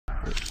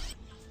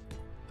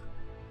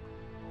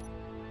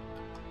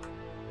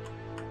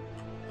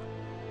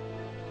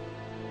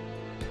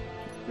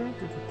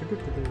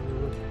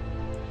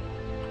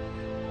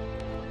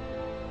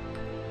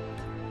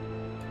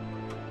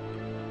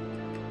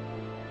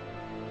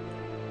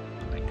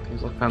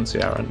Things like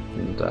fancy Aaron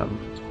and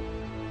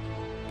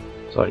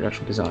so your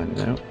actual design,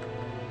 you know.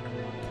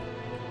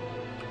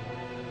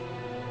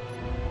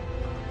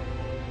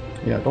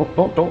 Yeah,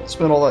 don't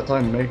spend all that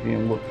time making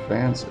him look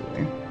fancy.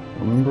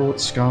 Remember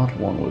what Scott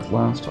won with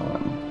last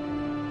time.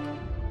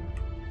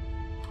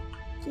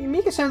 You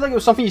make it sound like it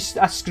was something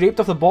I scraped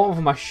off the bottom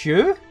of my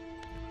shoe.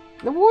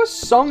 There was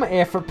some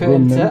effort put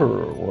into it.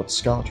 Remember what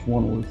Scott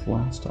won with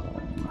last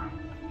time.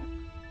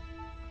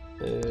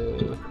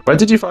 Where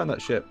did you find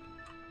that ship?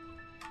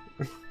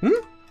 Hmm?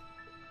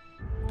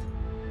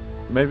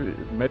 Maybe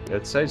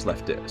Sage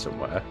left it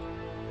somewhere.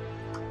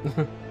 What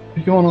are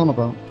you going on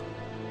about?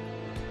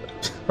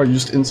 Are you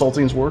just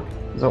insulting his work?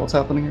 Is that what's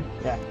happening here?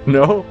 Yeah.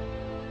 No.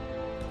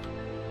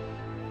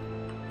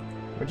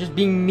 We're just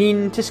being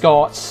mean to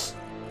Scots.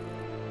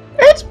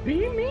 It's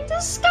being mean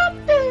to Scott.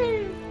 Okay,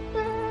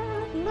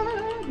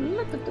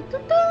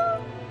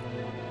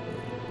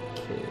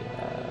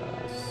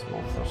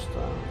 small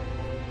thruster.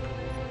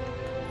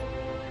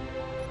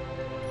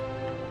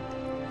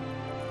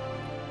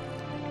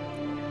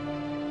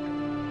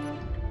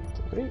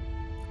 Great.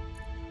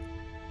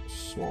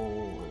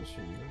 Small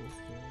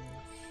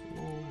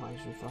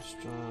Heiser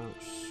thruster,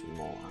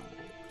 small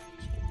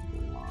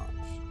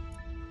large.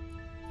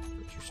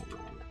 Put your something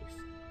on knife.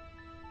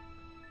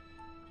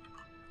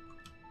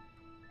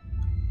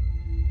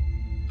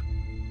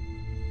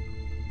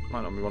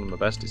 Might not be one of my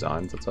best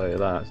designs, I'll tell you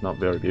that. It's not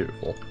very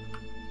beautiful.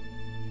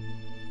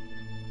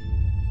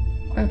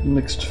 I have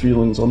mixed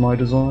feelings on my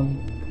design.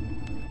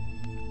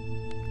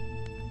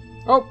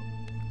 Oh!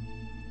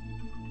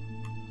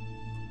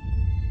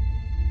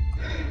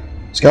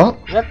 Scott?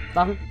 Yep,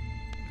 nothing.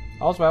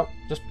 All's well.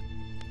 Just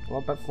a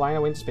little bit flying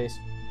away into space.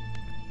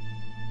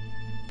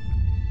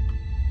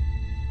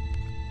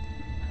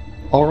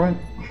 Alright.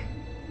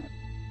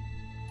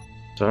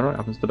 It's alright,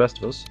 happens to the best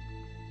of us.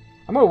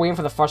 I'm more waiting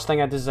for the first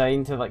thing I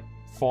designed to like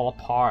fall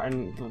apart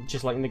and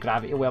just letting the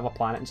gravity away of a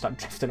planet and start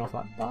drifting off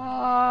that.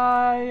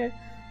 Bye!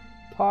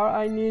 Part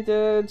I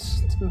needed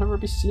to never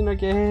be seen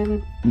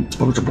again.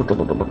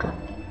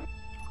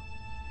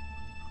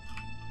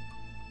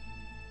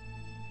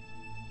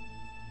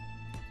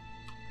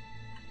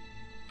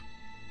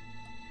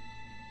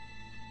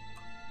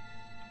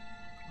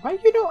 Why are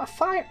you not a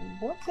fire?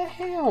 What the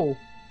hell?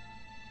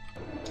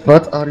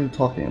 What are you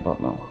talking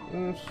about now?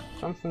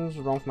 Something's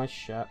wrong with my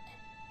ship.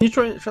 Can you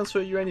try and transfer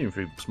uranium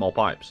through small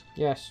pipes?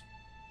 Yes.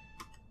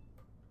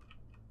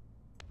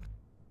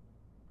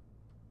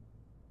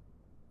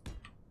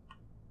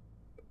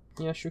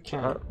 Yes, you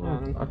can.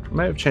 I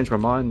may have changed my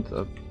mind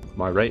of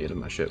my rating of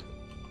my ship.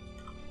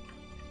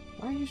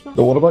 Why are you not?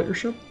 So what about your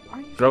ship?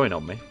 Growing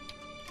on me.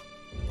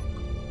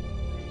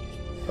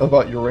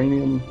 About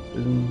uranium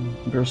in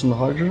comparison to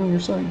hydrogen, you're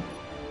saying?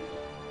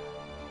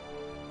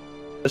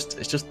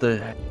 It's just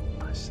the...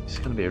 It's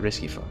going to be a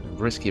risky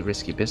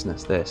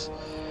business, this.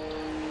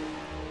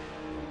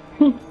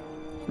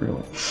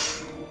 Really?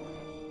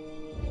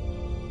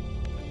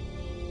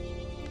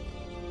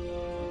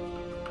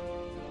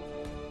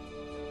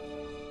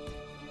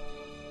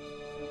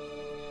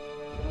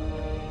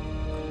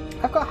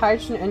 I've got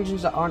hydrogen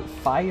engines that aren't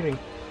firing.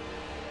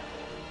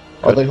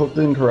 Are they hooked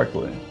in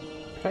correctly?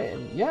 Right,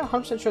 yeah,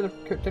 100% sure they're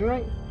cooked in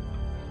right.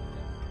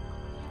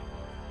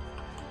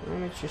 Let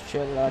me just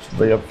check that.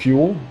 They have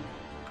fuel?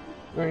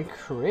 They're in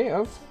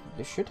creative.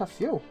 They should have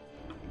fuel.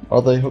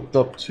 Are they hooked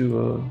up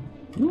to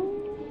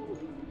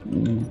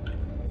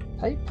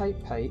Pipe.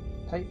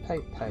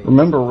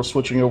 Remember, we're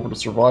switching over to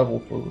survival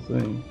for the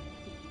thing.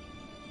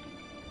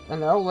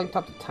 And they're all linked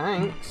up to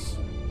tanks.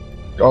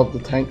 Are the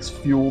tanks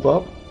fueled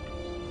up?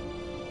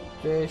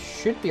 They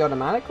should be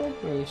automatically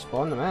when you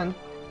spawn them in.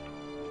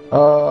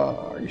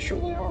 Are you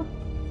sure they are?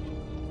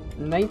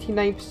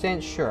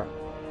 99% sure.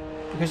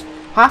 Because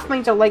half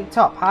mines are linked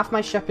up. Half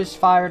my ship is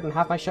fired and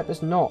half my ship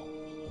is not.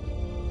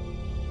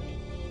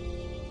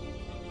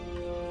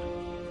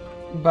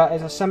 But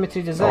it's a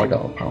symmetry design. Oh, I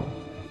got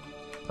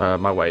a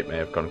My weight may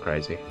have gone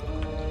crazy.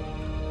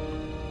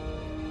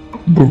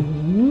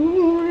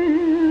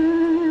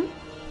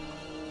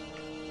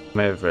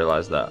 May have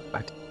realised that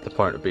at the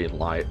point of being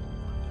light.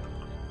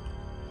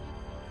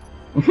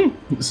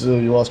 So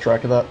you lost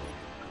track of that?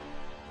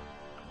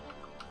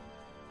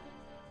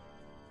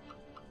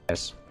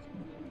 Yes.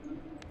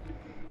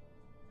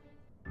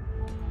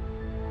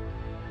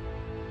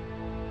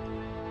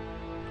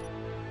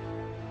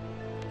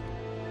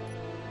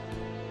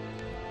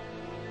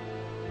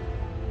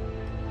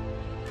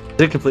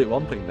 Did complete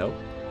one thing though.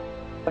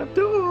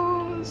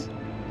 Doors.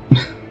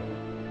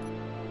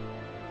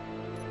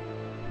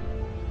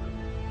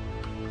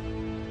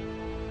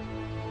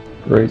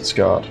 Great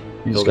Scott.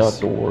 He's Build got us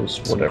doors.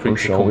 some Whatever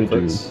creature shall we do?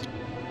 comforts.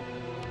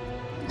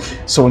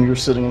 So when you're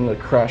sitting in a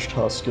crashed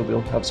husk, you'll be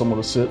able to have someone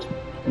to sit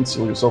and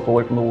seal yourself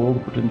away from the world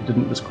and pretend you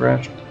didn't just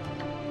crash.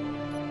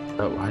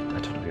 Oh, I don't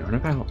know what you're on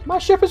about. My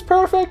ship is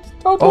perfect.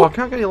 Don't Oh, I look.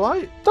 can't get any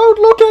light. Don't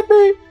look at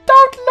me.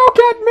 Don't look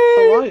at The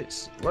me.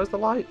 lights. Where's the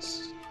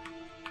lights?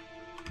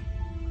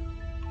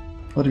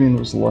 What do you mean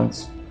those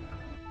lights?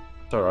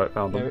 It's alright,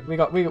 found them.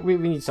 We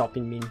need to stop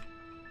being mean.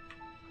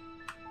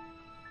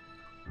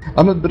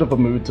 I'm in a bit of a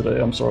mood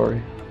today, I'm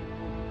sorry.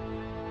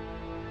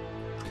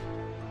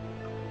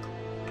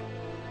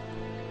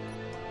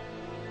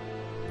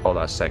 Oh,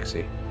 that's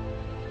sexy.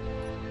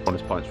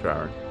 Bonus points for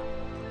Aaron.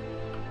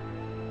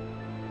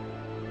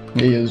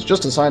 He has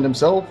just assigned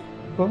himself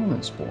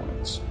bonus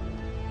points.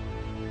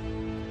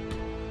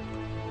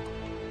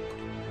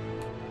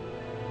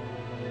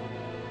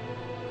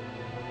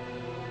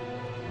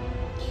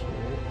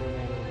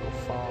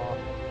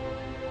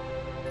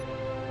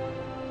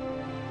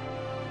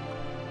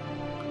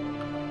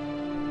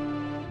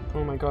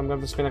 Oh my god, I'm going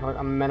to spend like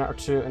a minute or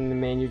two in the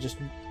menu just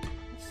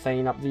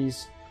filling up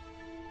these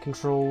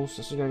controls.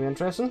 This is going to be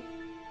interesting.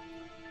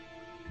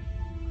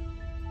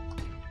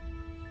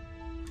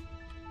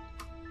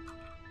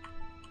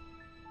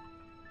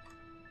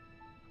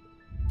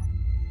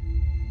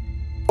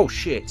 Oh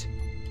shit!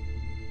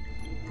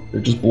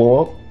 They just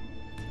blow up.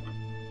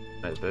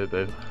 There's Boo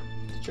Boo.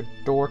 Did your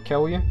door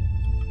kill you?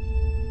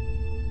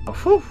 Oh,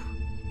 whew!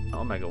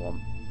 Omega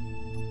 1.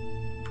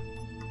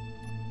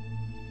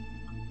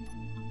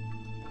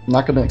 I'm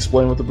not gonna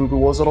explain what the boo-boo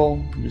was at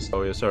all. Just...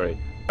 Oh, yeah, sorry.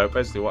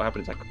 Basically, what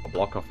happened is I cut a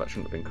block off that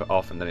shouldn't have been cut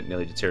off, and then it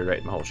nearly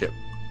deteriorated my whole ship.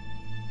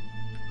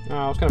 Oh,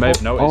 I was going You may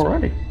have noticed.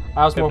 Alrighty.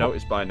 I was You've more.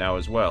 noticed by now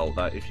as well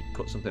that if you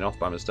cut something off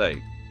by mistake,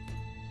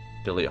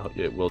 it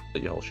will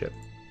delete your whole ship.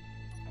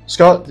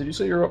 Scott, did you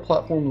say you're at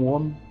platform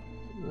 1?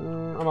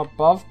 I'm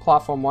above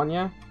platform 1,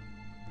 yeah.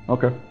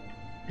 Okay.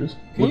 Just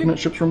Can looking you- at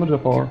ships from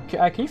afar.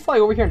 Can you fly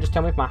over here and just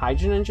tell me if my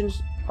hydrogen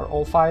engines are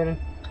all firing?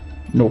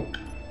 Nope.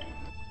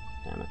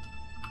 Damn it.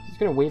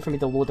 You're gonna wait for me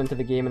to load into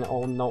the game and it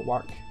all not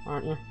work,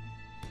 aren't you?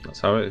 That's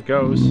how it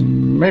goes.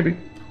 Maybe.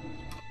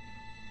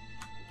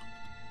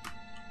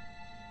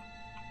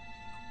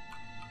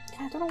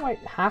 Yeah, I don't know why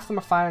half of them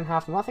are firing,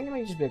 half of them. I think it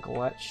might just be a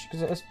glitch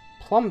because it is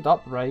plumbed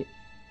up right.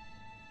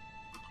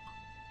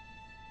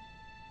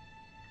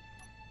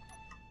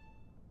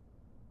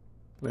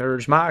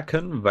 Where's my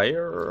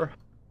conveyor?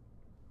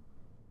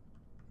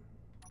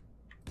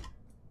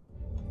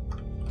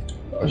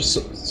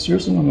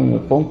 Seriously, I'm on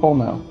a phone call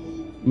now.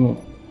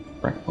 No.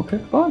 Right. Okay,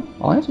 fine.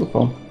 I'll answer the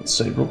phone. Let's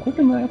save real quick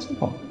and then answer the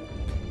phone.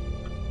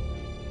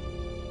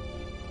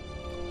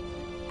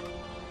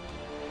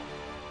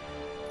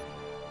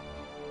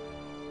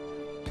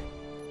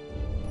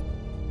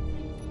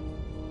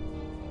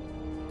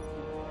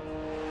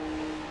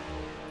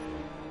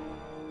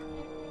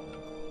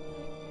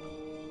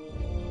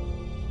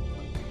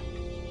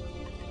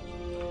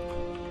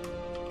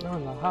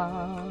 On the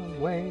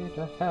highway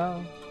to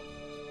hell.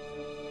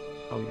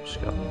 Oh, you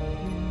Scott.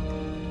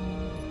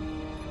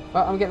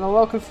 But I'm getting a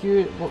little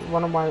confused.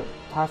 One of my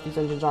half these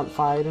engines aren't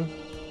firing.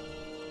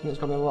 And it's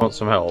gonna be a little. Want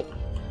some help?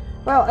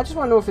 Well, I just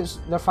want to know if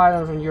they're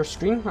firing on your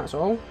screen. That's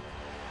all.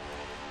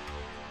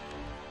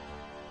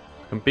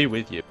 I can be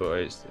with you, but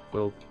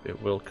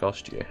it will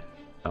cost you.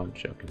 No, I'm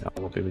joking. I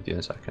will be with you in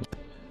a second.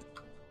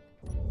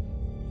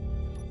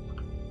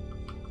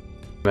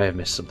 May have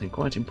missed something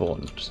quite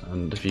important,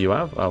 and if you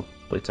have, I'll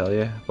probably tell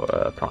you, but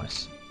a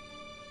price.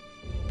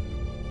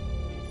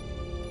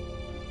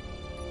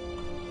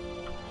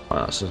 Right,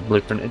 that's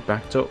blueprinted,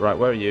 backed up. Right,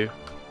 where are you?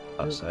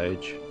 That's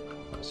Sage.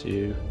 That's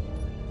you.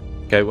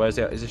 Okay, where's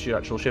the? Is this your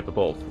actual ship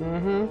above?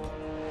 Mm-hmm.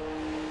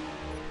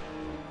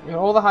 Are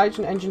all the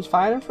hydrogen engines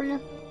firing for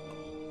you?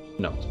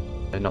 No,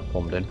 they're not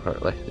plumbed in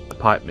correctly. There's a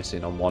pipe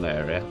missing on one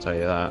area, I'll tell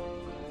you that.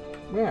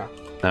 Where?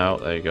 Now,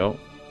 there you go.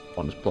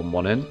 One has plumbed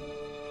one in.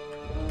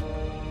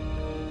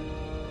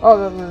 Oh,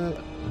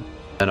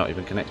 They're not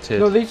even connected.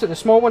 no, these are the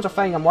small ones are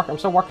fine. I'm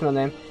still working on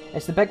them.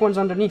 It's the big ones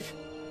underneath.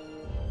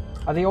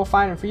 Are they all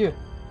firing for you?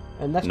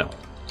 And this? No.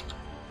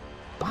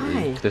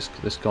 Why? This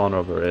corner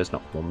over here is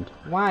not plumbed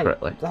Why?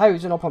 correctly. How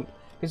is it not pumped?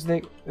 Because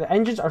the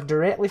engines are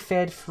directly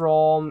fed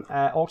from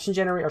oxygen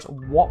generators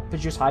what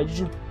produce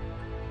hydrogen.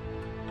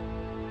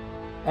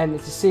 And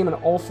it's the same on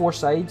all four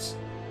sides.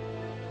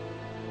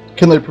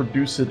 Can they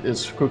produce it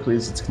as quickly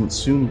as it's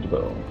consumed,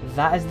 though?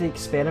 That is the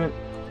experiment.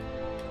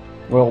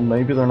 Well,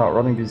 maybe they're not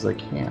running because they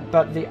can't.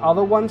 But the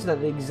other ones that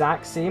are the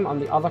exact same on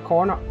the other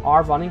corner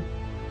are running.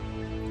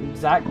 The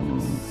exact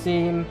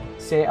same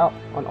setup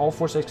on all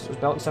four sides because it was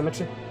built in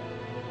symmetry.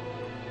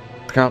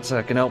 I can't say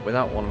I can help with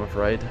that one, I'm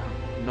afraid.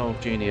 No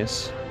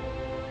genius.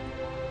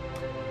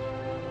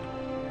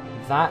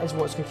 That is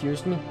what's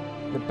confused me.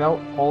 They're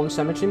built all in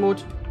symmetry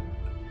mode.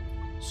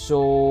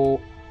 So,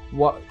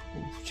 what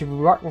should we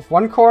work with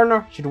one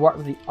corner? Should we work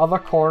with the other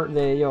corner,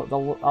 the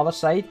other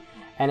side?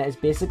 And it is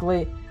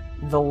basically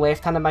the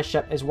left hand of my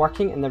ship is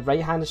working and the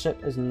right hand of the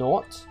ship is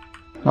not.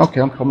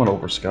 Okay, I'm coming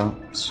over,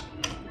 Scott.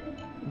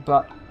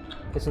 But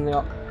it's in the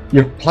up.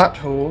 Your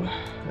plateau.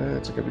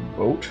 It's like a big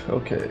boat.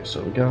 Okay,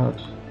 so we got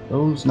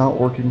those not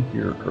working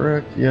here,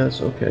 correct?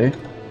 Yes, okay.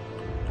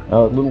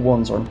 Little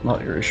ones are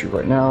not your issue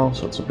right now,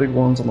 so it's the big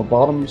ones on the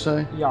bottom, you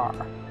say? Yar.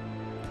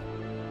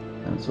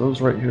 And so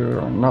those right here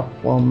are not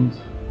plumbed.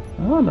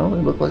 Oh no,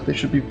 they look like they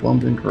should be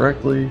plumbed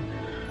incorrectly.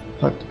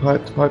 Pipe to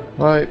pipe to pipe to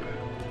pipe.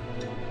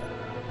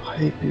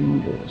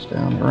 Piping goes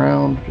down and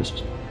around,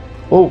 just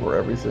over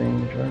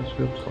everything.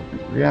 Gyroscopes,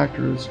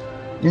 reactors,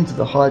 into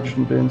the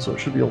hydrogen bin, so it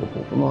should be able to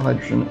pull from the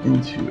hydrogen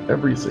into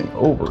everything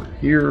over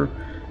here.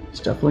 It's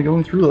definitely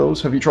going through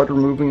those. Have you tried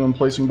removing and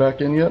placing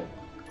back in yet?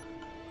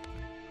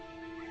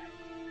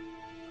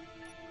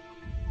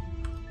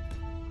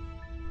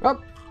 Oh.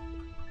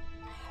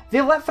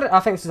 They lit for it. I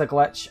think this is a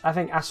glitch. I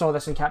think I saw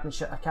this in Captain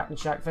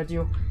Shack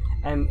video.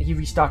 He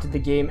restarted the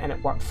game and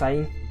it worked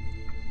fine.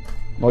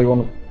 Oh, you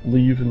want to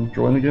leave and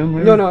join again,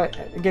 maybe? No,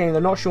 again,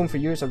 they're not shown for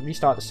you, so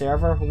restart the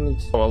server. We'll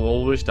need... Well,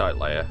 we'll restart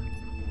later.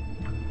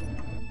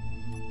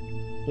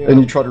 You know, And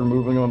you tried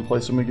removing them and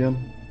place them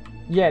again?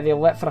 yeah, they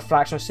lit for a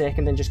fraction of a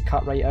second and just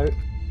cut right out.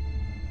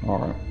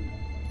 Alright.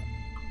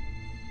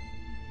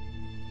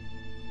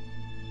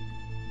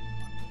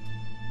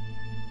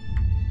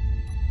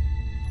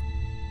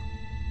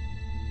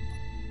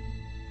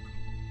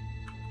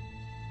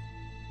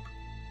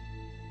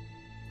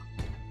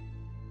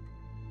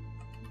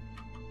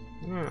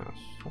 Yes,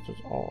 that was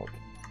odd.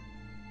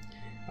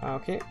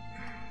 Okay.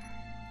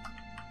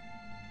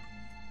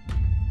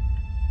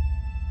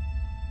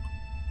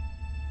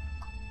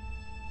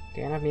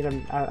 Again, I've made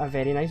a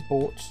very nice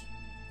boat.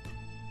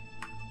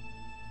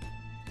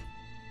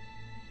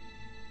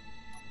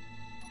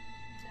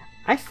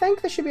 I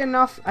think this should be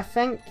enough. I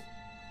think...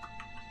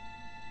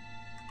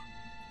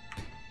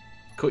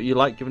 You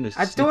like giving us...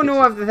 I don't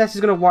know if this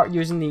is going to work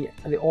using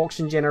the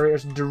auction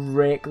generators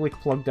directly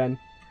plugged in.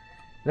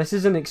 This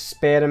is an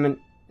experiment.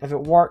 If it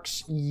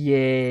works,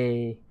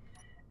 yay.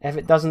 If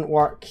it doesn't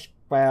work,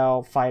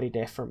 well, fiery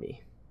death for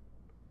me.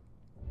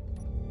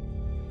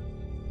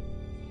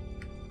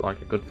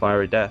 Like a good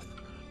fiery death.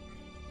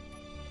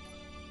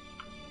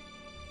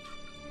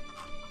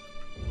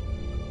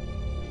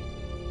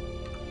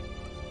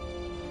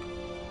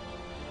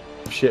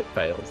 Shit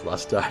fails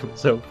last time.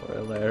 It's so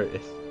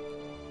hilarious.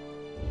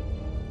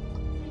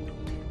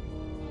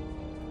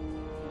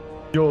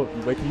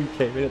 When you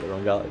came in at the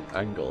wrong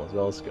angle as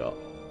well, Scott.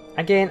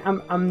 Again,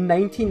 I'm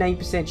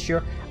 99%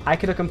 sure I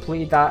could have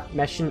completed that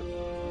mission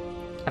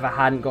if I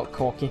hadn't got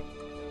cocky.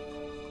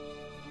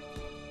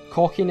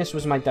 Cockiness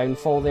was my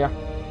downfall there.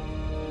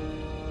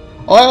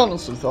 I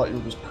honestly thought you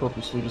were just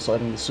purposely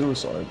deciding to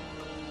suicide.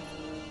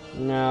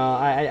 No,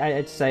 I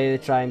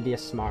decided to try and be a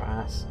smart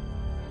ass.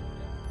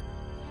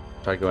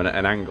 Try going at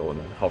an angle and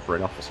then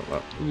hovering off or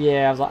something.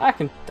 Yeah, I was like,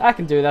 I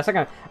can do this.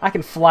 I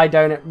can fly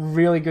down at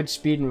really good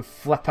speed and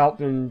flip up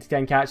and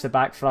then catch the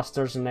back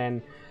thrusters and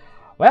then,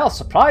 well,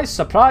 surprise,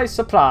 surprise,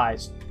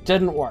 surprise,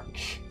 didn't work.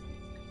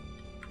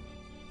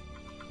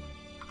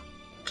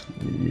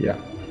 Yeah.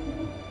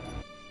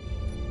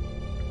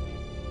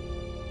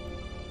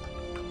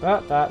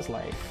 But that's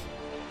life.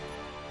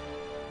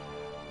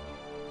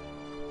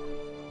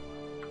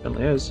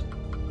 Certainly is.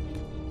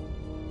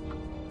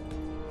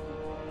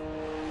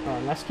 Or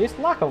in this case,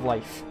 lack of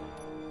life.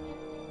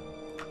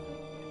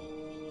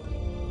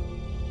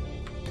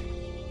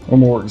 Or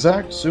more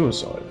exact,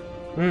 suicide.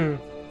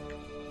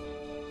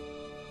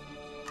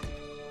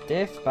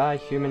 Death by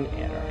human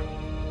error.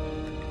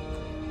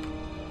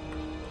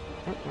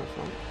 Oh, that's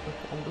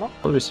one.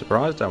 I'll be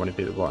surprised how many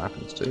people that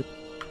happens to.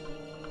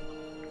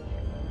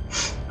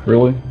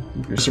 Really?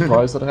 You're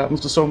surprised that it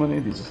happens to so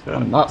many?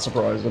 I'm not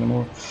surprised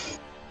anymore.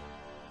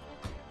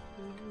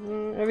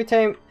 Every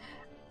time,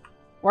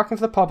 working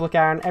for the public,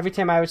 Aaron, every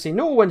time I would say,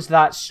 no one's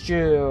that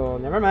Stu.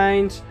 Never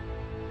mind.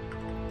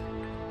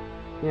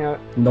 You know.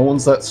 No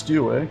one's that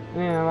stew, eh?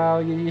 Yeah,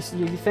 well, you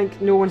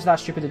think no one's that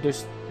stupid to do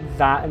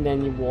that, and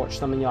then you watch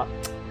them and you're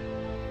like,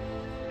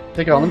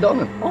 Take on and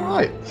done it.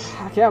 Alright.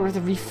 okay, I'm going to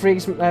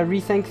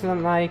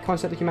rethink my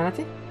concept of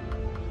humanity.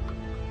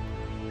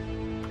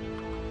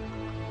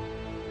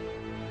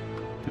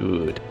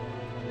 Good.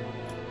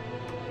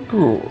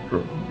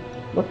 Good.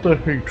 Let the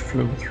hate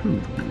flow through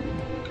you.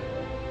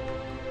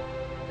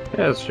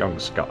 Yes, young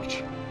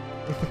Scotch.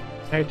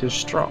 Hate is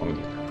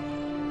strong.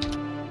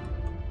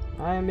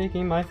 I am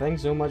making my thing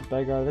so much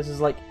bigger. This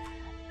is like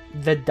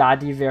the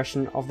daddy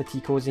version of the tea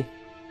cozy.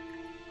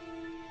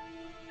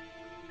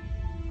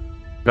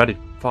 We've added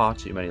far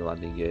too many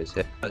landing gears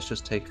here. Let's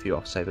just take a few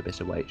off, save a bit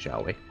of weight,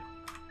 shall we?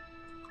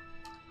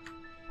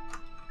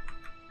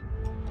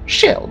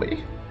 Shall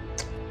we?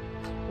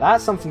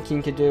 That's something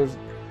Keen could do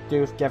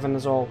if given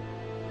us all,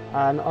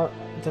 and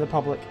to the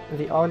public,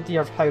 the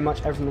idea of how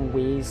much everything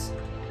weighs.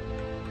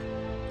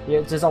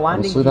 Yeah, there's a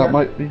landing Honestly, gear. that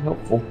might be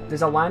helpful.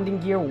 Does a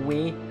landing gear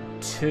weigh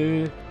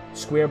 2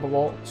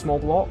 small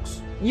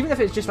blocks? Even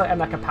if it's just like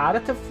in a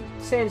comparative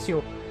sense, you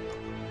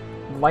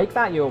know, like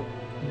that, you know,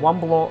 1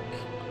 block,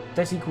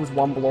 this equals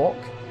 1 block,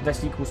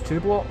 this equals 2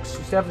 blocks.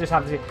 Instead of just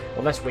having to say,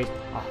 well, this weighs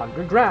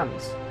 100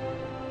 grams.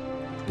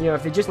 You know,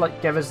 if they just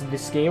like give us the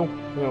scale,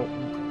 you know,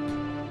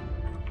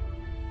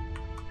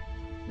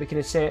 we can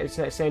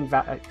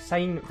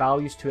assign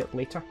values to it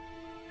later.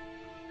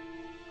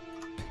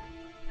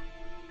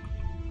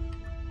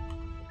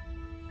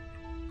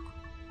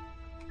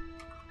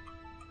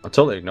 I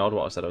totally ignored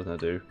what I said I was going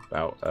to do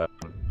about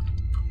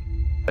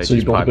So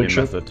you built a big piping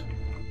ship? method.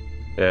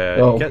 Yeah.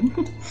 Oh.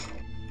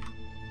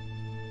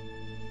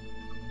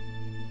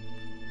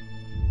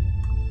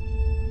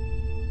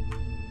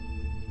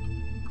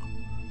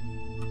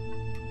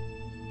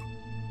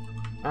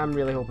 I'm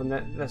really hoping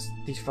that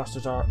these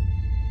thrusters are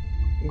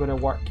going to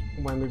work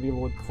when we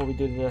reload before we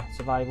do the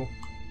survival.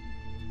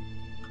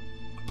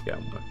 Yeah,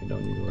 I'm working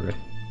on you already.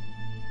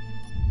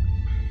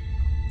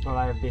 Well,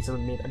 I have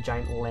basically made a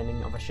giant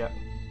lemming of a ship.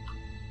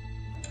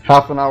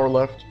 Half an hour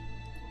left.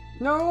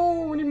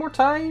 No, we need more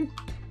time.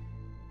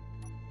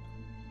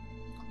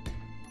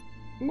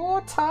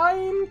 More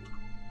time.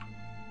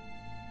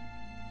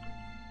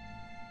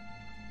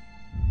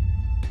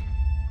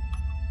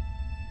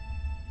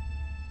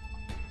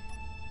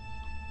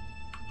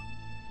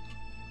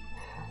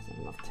 That's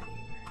enough time.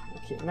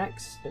 Okay,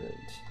 next build.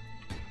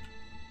 So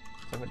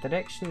I've got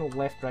directional,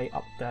 left, right,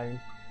 up, down.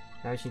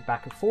 Now she's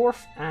back and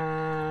forth,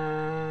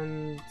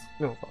 and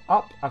no, I've got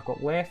up, I've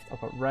got left, I've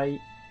got right.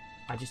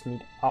 I just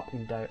need up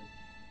and down,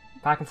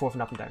 back and forth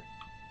and up and down.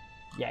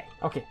 Yeah,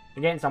 okay,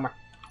 we're getting somewhere.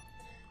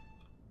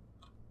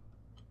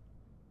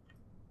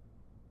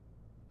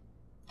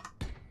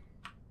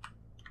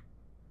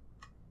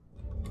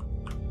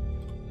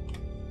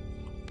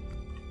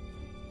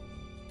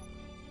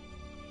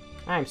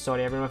 I'm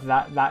sorry everyone if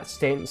that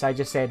sentence I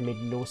just said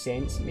made no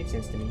sense. It made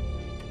sense to me.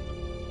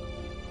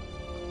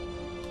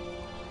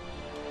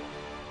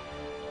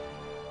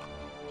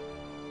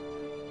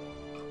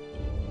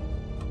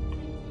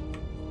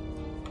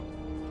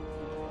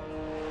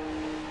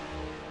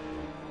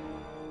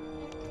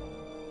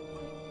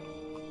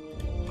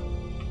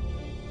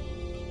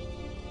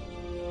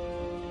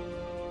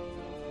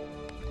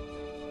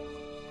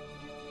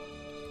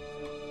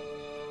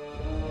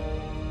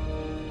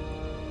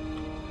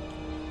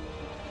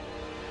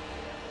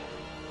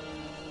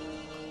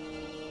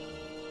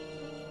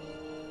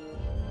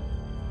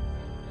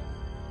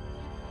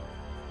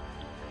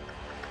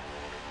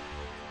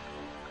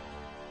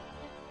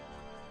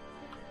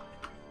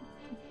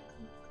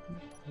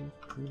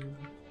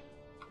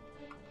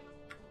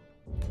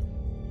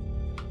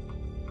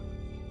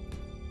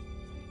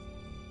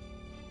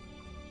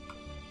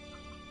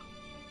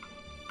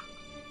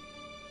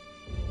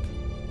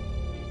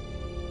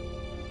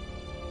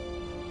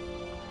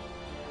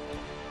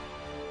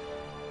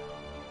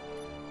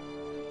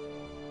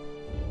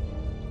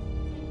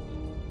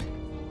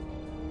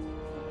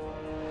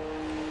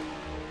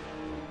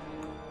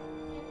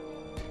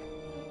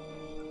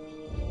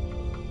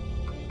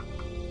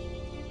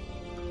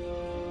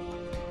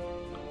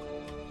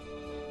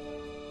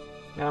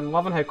 I'm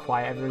loving how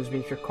quiet everyone's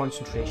been for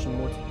concentration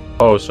mode.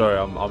 Oh, sorry.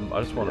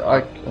 I just want to.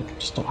 I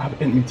just don't have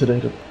it in me today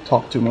to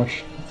talk too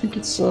much. I think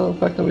it's the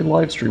fact that we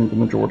live streamed the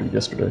majority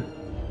yesterday.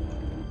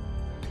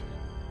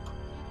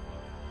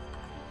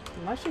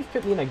 Actually,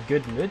 put me in a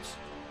good mood.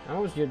 I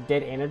was you're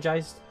dead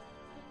energized.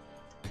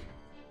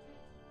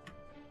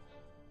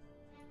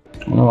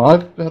 Well,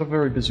 I've had a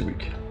very busy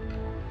week.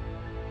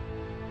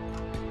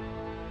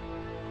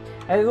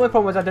 The only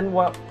problem was I didn't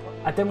want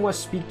to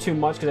speak too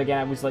much because again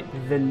I was like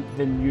the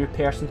new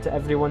person to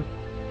everyone.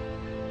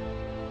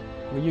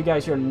 When you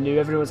guys are new,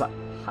 everyone was like,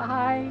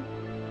 "Hi."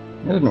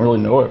 I didn't really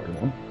know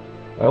everyone.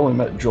 I only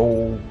met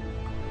Joel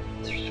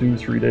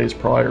 2-3 days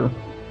prior.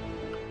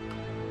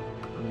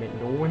 I met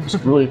no one.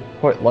 Just really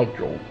quite like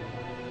Joel.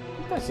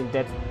 That seemed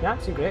dead. Yeah,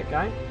 seemed great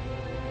guy.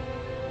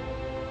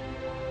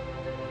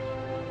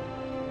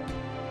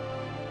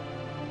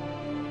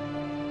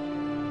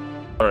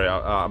 Sorry,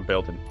 I'm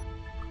building.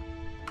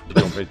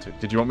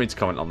 Did you want me to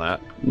comment on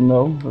that?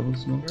 No, that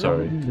was not.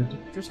 Sorry.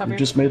 You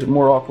just made it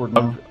more awkward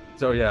now.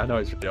 So yeah, I know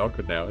it's really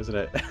awkward now, isn't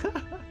it?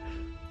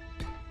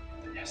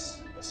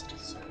 Yes, yes it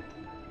is.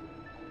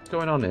 What's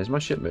going on here? Is my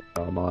ship moving?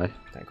 Oh my.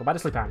 Okay, go back to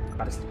sleep, Aaron. Go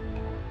back to sleep.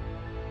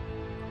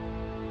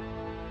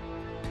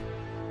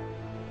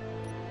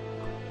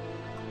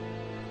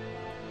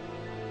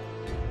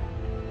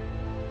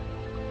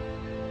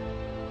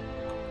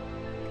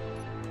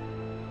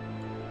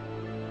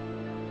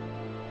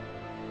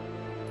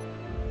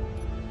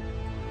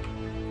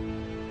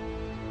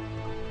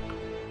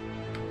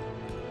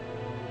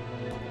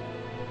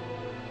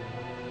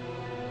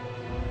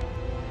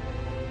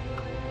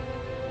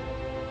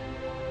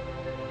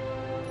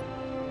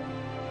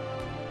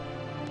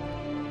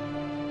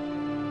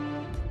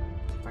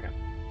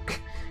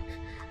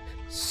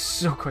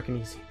 So quick and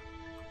easy.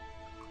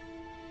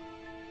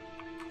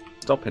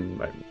 Stopping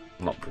might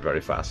not be very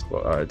fast,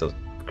 but it does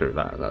screw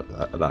that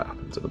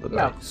happens another day.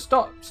 No,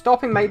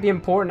 stopping might be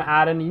important,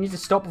 Aaron. You need to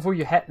stop before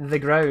you hit the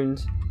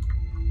ground.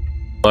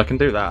 Well, I can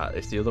do that.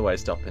 It's the other way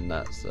stopping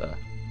that's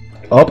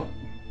Up.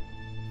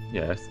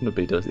 yeah, it's no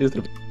big deal. It's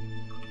no...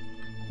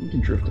 You can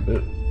drift a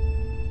bit.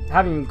 I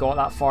haven't even got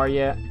that far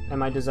yet in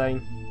my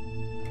design.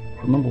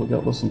 Remember, we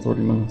got less than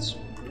 30 minutes.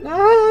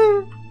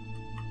 Ah!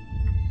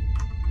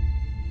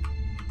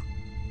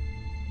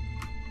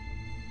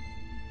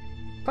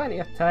 Plenty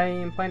of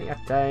time, plenty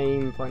of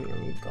time, plenty of...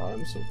 Oh God,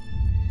 I'm so...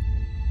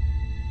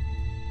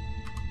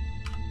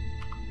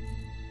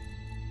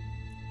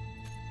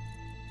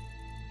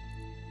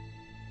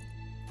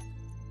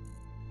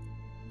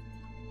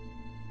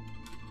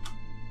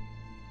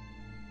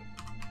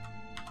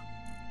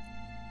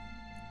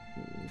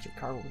 Where's your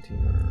cargo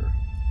container?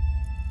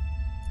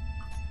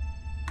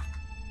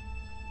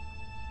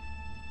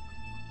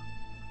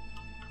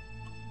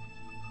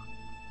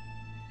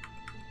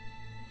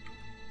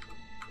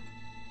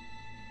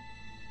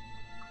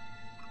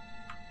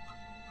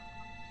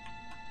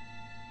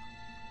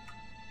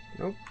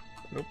 Nope.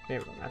 Nope. There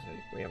we go. That's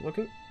the way I'm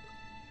looking.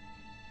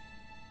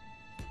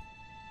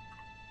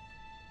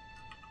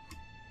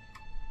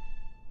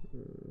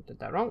 Did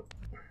that wrong.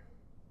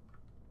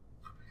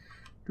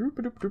 Doop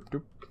doop doop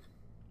doop.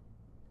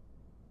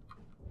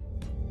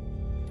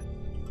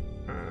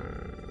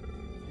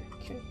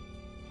 Okay.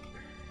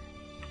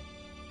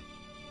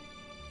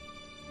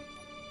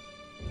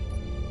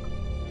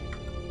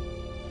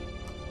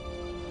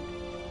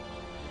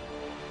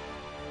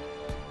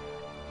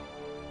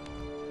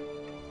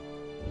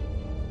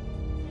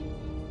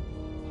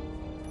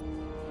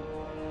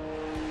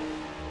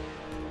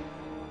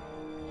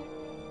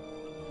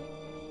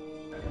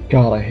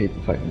 God, I hate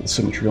the fact that the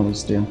symmetry on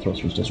these damn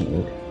thrusters doesn't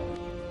work.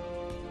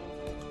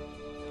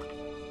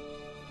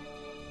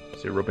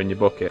 Is it rubbing your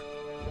bucket?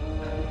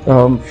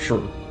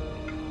 Sure.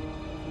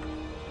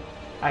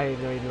 I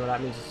don't even know what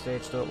that means at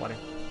stage, don't worry.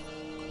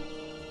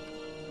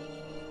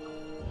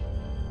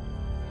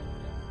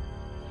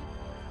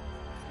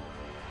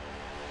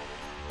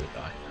 You'll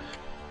die.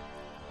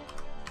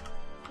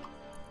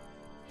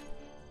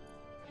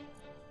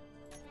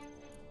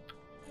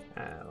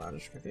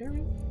 Large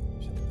variant.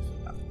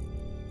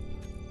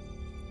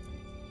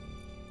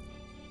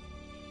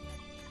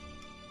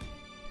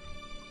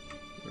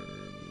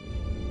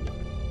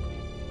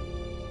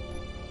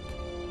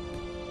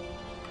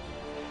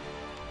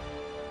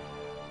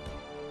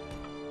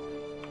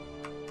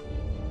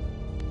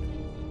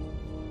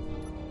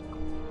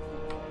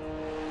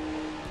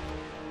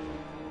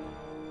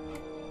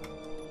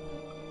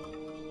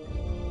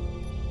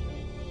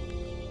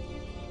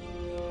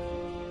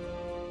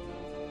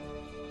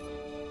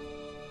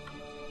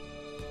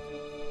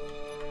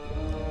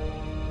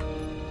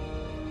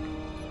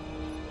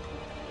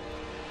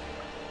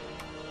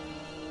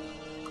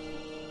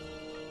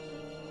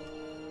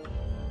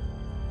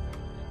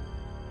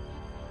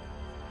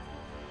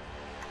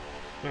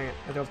 Right,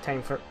 I don't have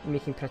time for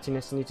making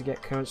prettiness. I need to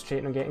get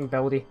concentrating on getting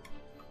buildy.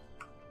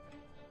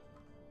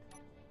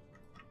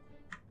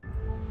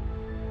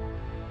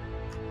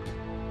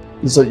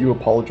 Is that you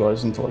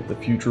apologizing to like the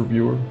future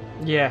viewer?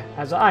 Yeah,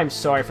 as I'm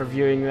sorry for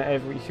viewing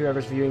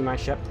whoever's viewing my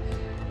ship.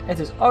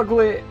 It is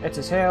ugly, it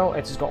is hell,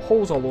 it has got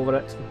holes all over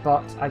it,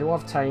 but I don't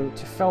have time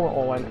to fill it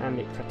all in and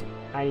make pretty.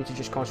 I need to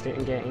just concentrate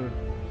on getting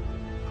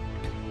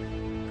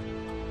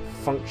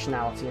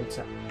functionality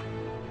into it.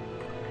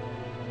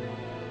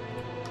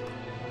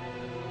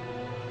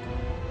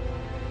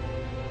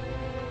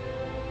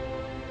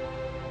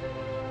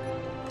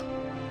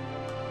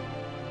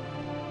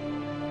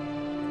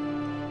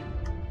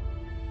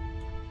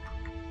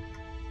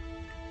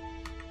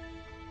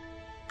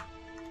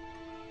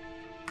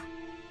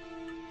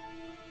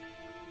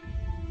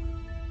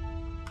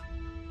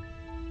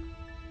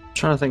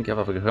 Trying to think if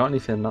I've got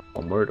anything that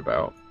I'm worried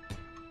about.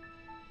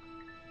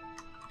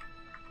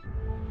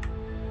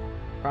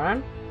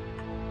 Brian?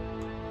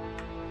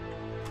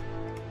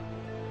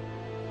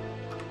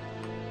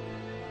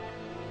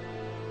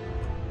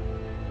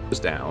 Goes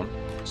down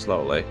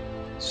slowly,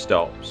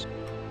 stops,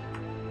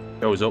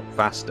 goes up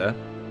faster,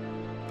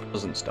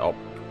 doesn't stop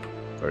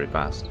very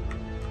fast.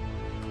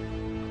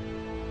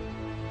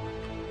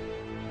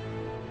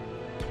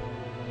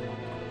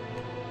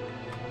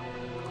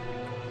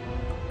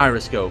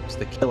 Gyroscopes,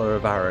 the killer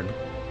of Aaron.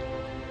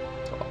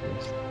 That's what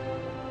happens.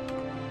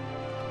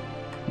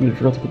 You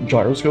forgot to put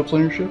gyroscopes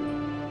on your ship?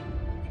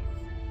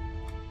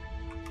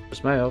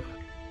 Just may have.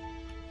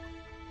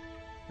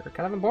 They're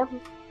kind of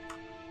important.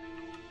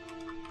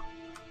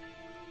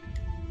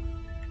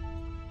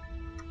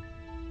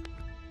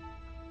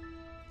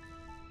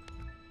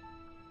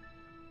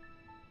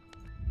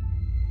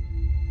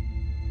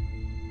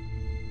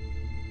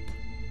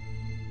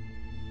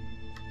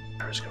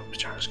 Gyroscopes,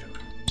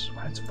 gyroscopes.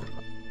 Right.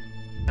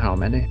 How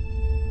many?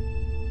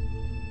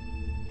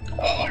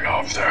 All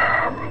of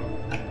them.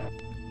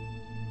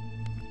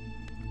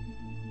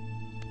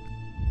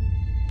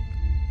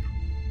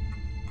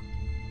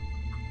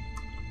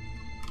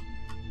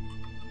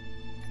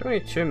 Don't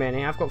need too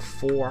many, I've got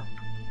 4.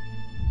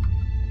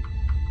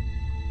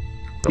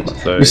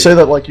 You say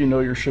that like you know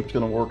your ship's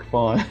gonna work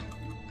fine.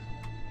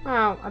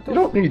 Well, I You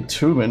don't need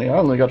too many. I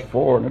only got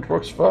 4 and it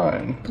works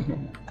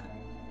fine.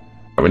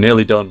 Are we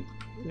nearly done?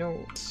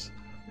 No.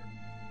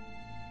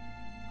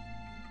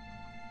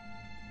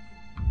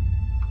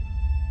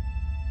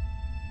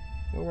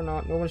 No, we're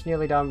not. No one's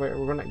nearly done. We're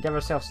going to give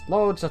ourselves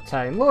loads of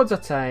time. Loads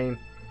of time.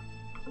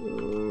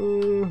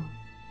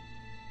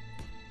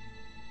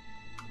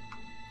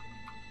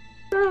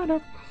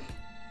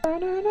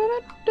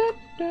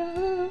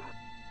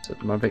 Is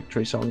it my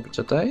victory song for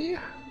today?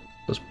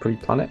 Just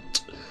pre-plan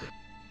it.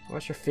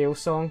 What's your fail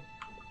song?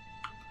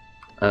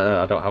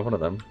 I don't have one of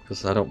them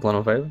because I don't plan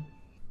on failing.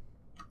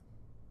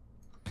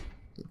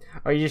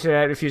 Or are you just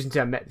refusing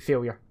to admit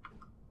failure?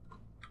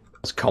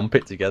 Let's comp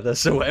it together,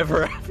 so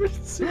whatever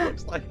happens, it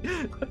looks like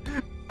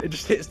it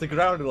just hits the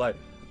ground and like,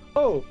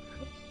 oh,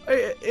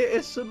 it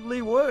has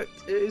suddenly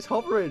worked. It is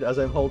hovering as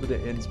I'm holding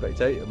it in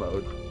spectator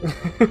mode.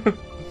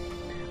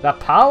 The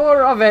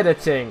power of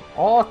editing,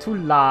 or to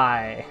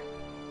lie.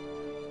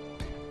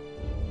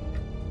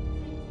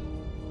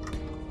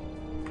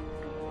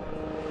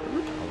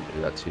 I'll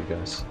do that to you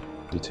guys.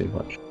 Do too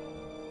much.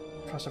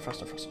 Faster.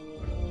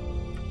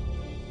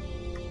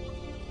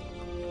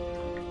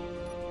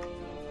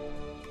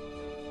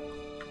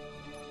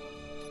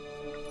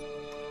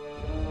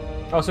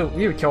 Also,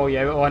 we would call you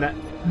out on it.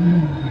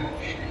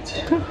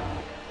 Shit.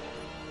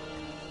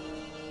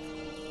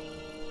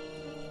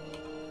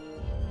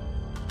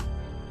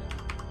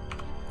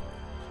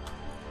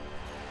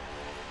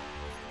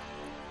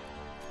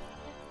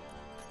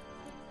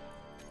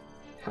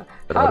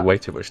 But I'd way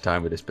too much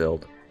time with this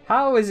build.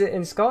 How is it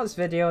in Scott's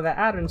video that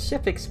Aaron's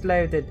ship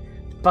exploded,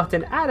 but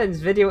in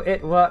Aaron's video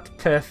it worked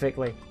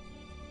perfectly?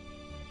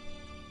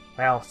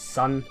 Well,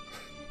 son.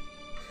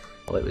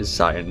 Well, it was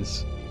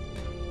science.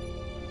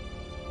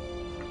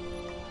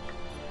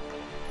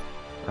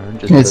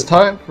 It's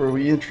time for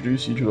we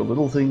introduce you to a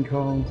little thing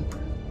called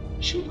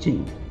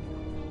cheating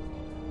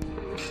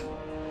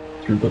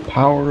through the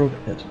power of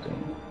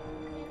editing.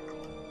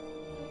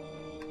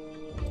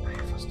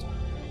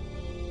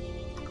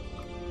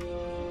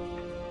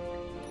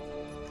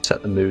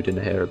 Set the mood in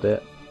here a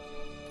bit.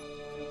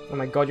 Oh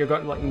my god, you've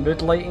got like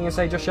mood lighting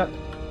inside your ship?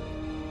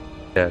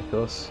 Yeah, of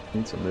course.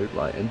 Need some mood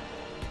lighting.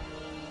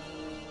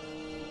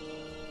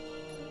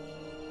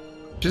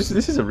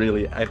 This is a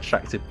really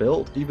attractive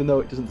build, even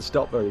though it doesn't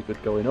stop very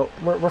good going up.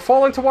 We're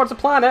falling towards the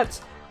planet.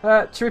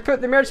 Should we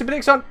put the emergency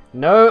brakes on?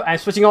 No, I'm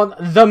switching on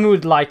the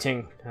mood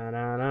lighting.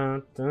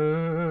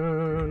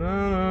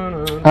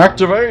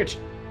 Activate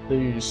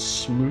the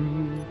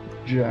smooth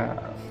jazz.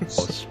 Oh,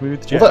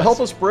 smooth jazz. Will that help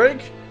us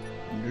brake?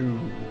 No.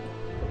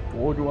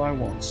 Or do I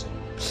want some?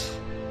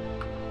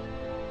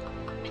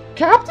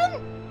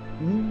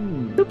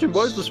 Captain? Captain,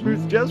 why is the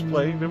smooth jazz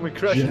playing when we're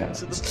crashing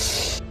into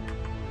the...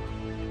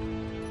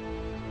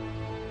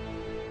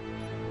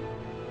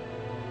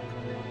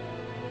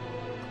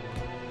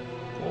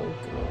 Oh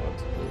god,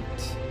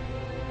 wait.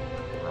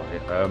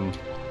 Right, how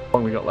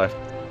long we got left?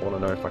 I want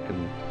to know if I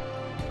can...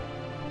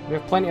 We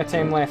have plenty of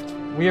time left.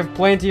 We have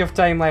plenty of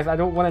time left. I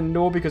don't want to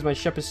know because my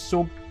ship is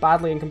so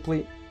badly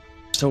incomplete.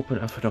 Just open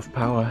up enough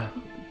power.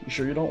 You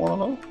sure you don't want to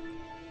know?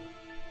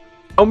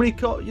 How many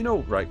you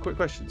know, right, quick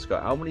question,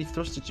 Scott. How many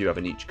thrusters did you have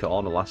in each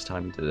corner last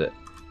time you did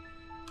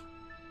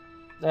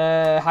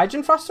it?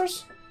 Hydrogen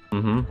thrusters?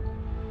 Mm-hmm.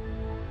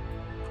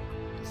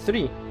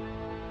 3.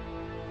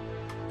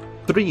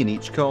 3 in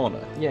each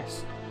corner?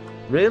 Yes.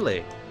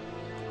 Really?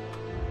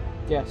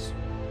 Yes.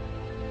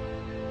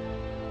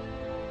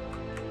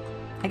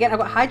 Again, I've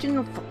got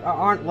hydrogen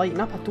aren't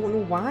lighting up. I don't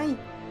know why.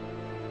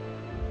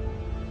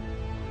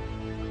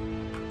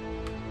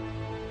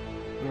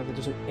 Yeah, they're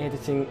just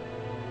editing.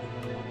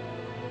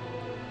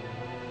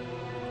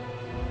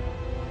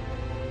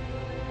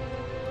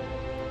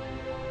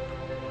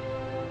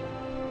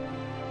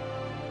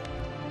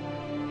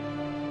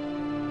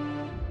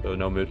 So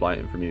no mood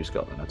lighting from you,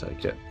 Scott, then I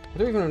take it. I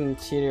don't even have an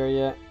interior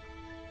yet.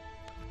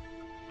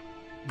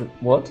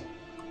 What?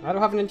 I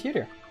don't have an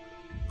interior.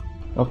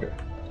 Okay.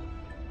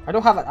 I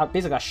don't have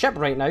basically a ship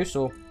right now,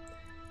 so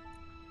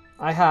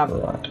I have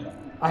Right.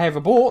 I have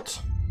a boat.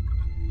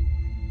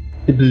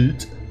 A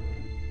boot.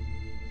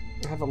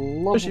 I have a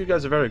Because lovely. you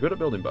guys are very good at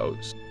building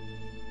boats.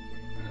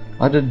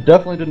 I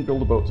definitely didn't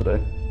build a boat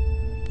today.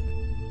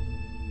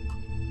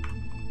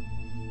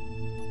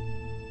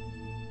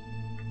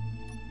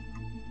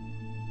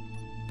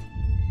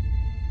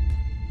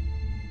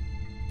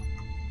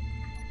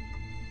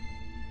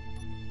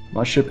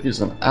 My ship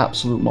is an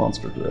absolute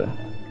monster today.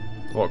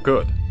 What,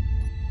 good?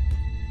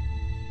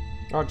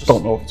 Or just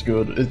Don't know if it's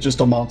good. It's just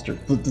a monster.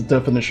 The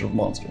definition of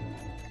monster.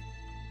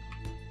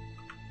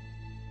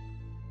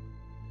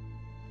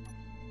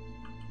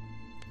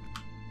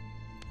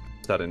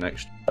 Add an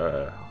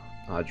extra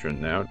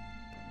hydrant now.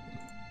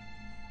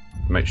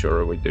 Make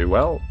sure we do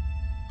well.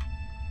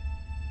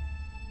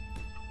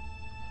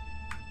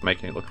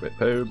 Making it look a bit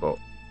poo, but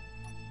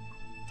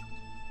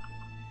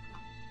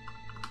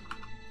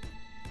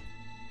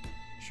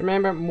just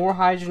remember, more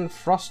hydrogen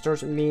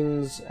thrusters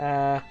means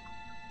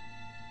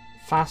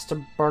faster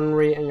burn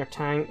rate in your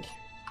tank.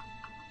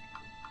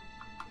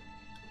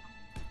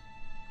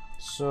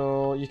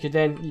 So you could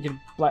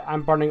like,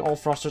 I'm burning all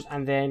thrusters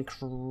and then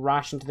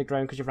crash into the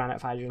ground because you've ran out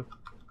of hydrogen.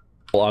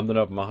 well, I'm gonna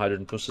have my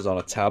hydrogen thrusters on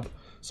a tab,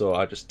 so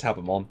I just tab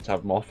them on,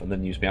 tab them off, and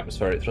then use my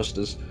atmospheric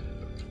thrusters.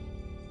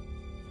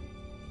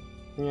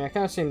 Yeah,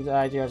 kind of same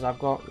idea as I've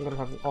got. I'm gonna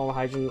have all the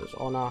hydrogen that's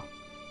on a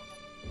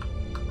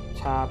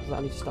tab that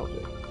I need to still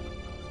do.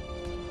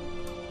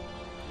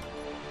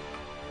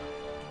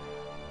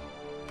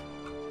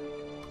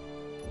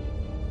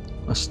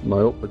 That's my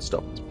upward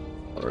stop.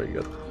 Very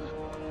good.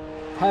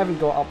 I haven't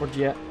got upward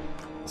yet.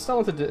 Still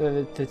on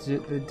the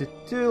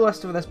to-do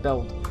list of this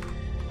build.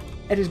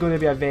 It is going to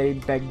be a very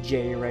big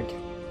jerry rig.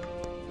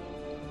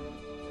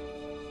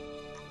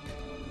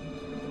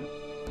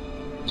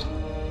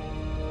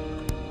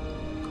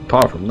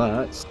 apart from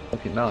that, it's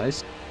looking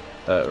nice.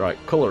 Right,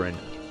 colouring.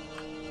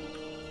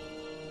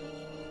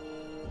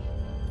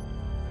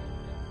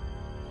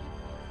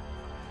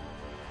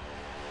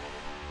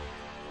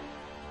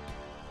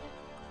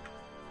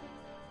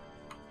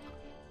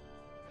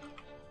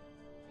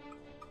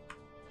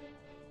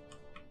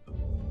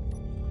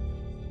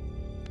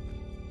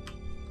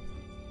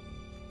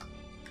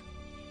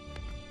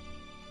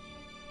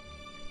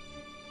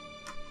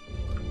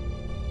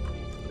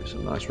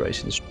 Some nice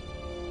racing.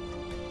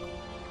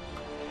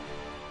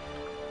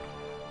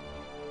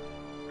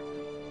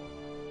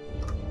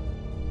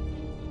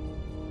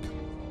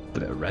 A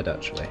bit of red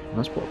actually.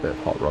 Let's put a bit of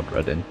hot rod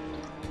red in.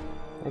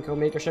 Think it'll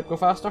make your ship go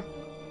faster?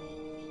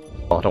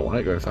 Oh, I don't want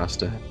it going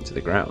faster into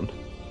the ground.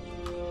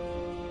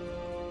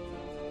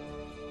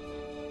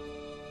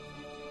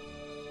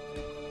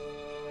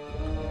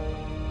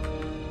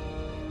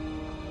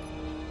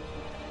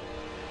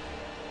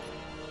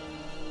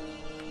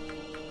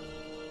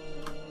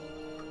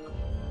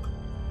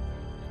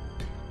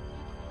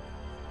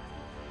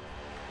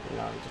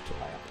 No, it's just too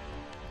high up.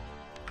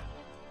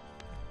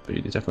 But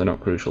you're definitely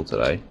not crucial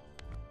today.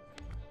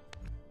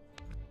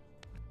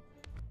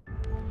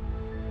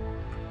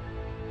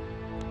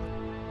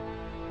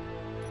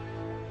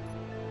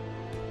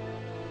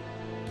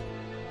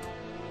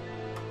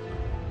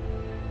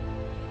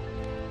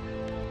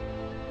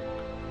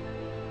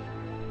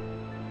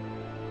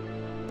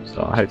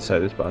 So I hate to say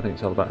this, but I think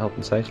it's all about health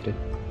and safety.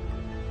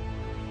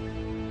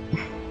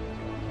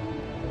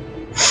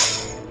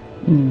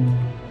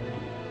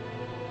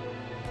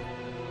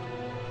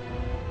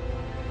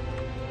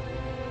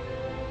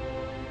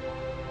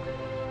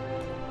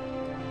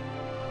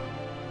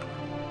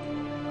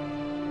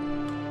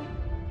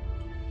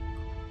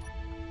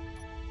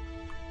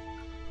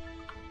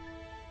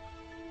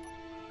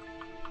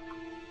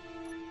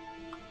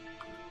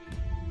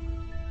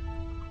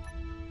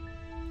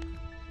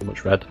 Too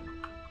much red.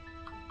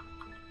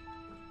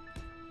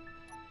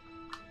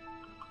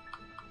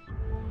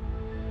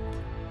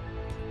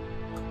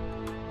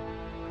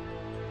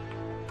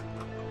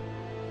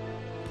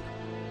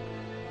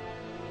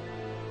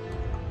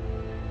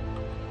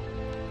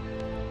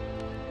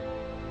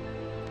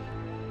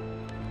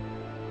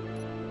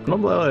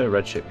 I'm not really a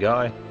red ship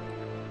guy.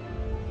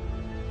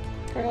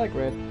 I like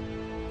red.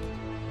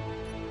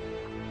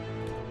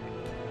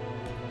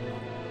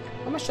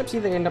 All my ships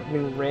either end up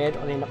being red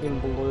or they end up being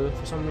blue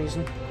for some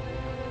reason.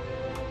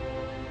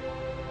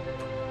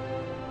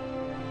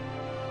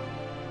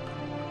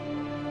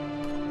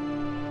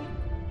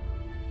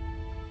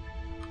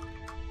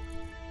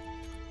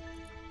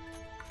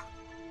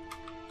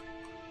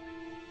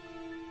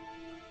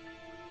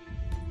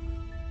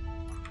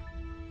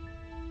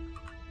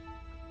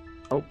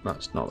 Oh,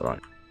 that's not right.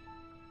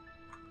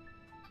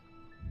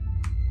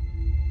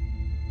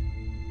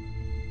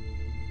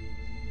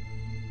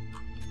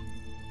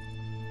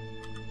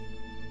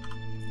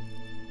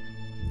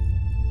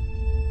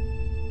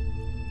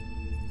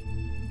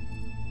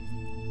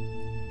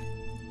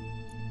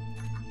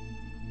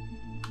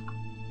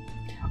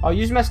 Oh,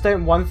 you missed out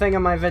on one thing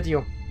in my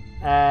video.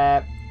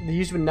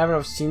 You would never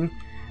have seen.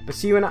 But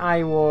see, when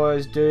I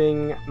was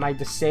doing my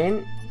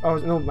descent, or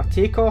no, my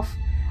takeoff,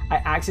 I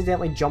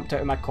accidentally jumped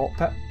out of my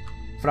cockpit.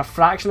 For a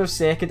fraction of a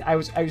second, I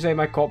was outside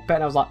my cockpit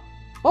and I was like,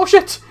 oh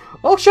shit!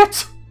 Oh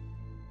shit!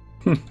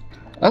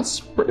 That's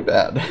pretty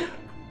bad.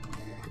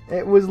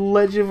 It was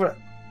literally for a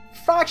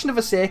fraction of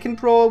a second,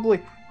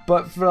 probably.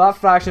 But for that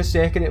fraction of a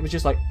second, it was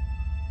just like,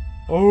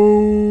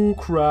 oh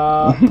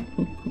crap.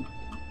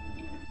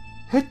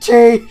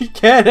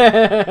 Take it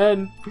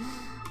in!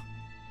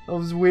 I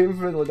was waiting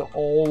for it to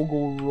all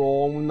go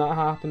wrong when that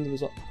happened. It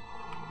was like,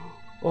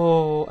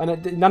 oh,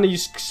 and none of you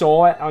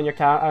saw it on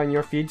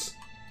your feeds.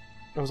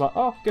 I was like,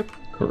 oh, good.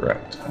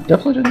 Correct. I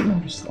definitely didn't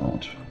notice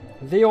that.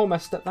 They all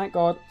missed it. Thank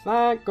God.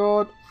 Thank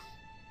God.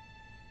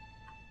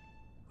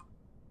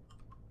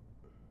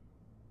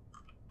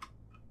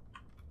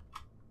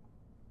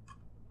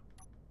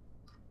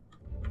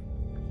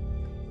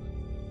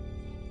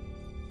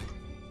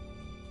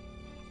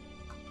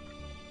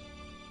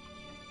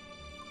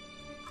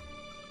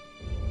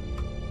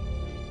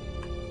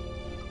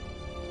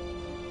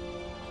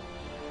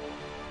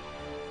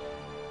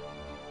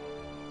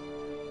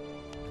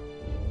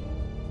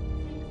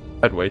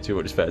 I had way too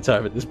much spare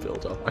time in this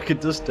build-up. I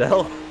could just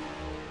tell. Can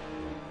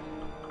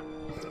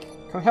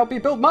I help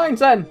you build mines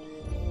then?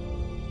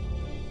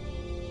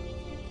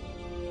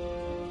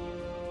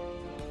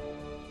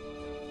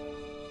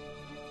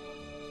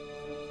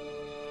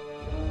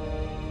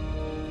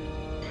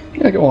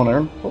 Yeah, go on,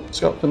 Aaron. Oh,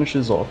 Scott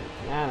finishes off.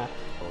 Nah.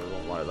 Oh, we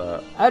won't like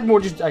that. I had more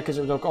just because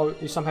it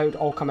would somehow it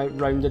all come out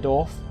rounded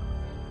off.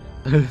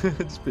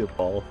 Just be a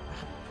ball.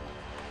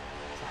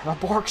 I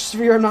have a Borg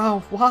sphere now.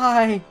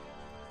 Why?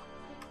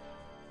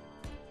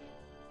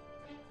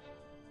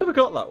 Never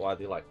got that why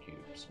they like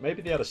cubes.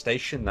 Maybe they had a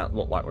station that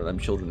looked like one of them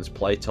children's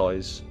play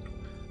toys,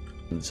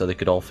 and so they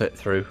could all fit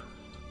through.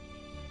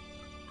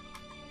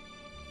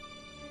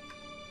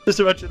 Just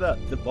imagine that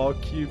the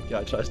Borg cube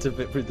guy tries to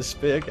fit through the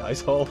spear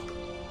guy's hole.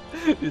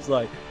 He's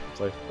like,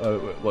 like, oh,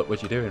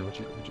 what you doing? What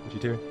you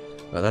doing?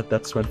 Oh,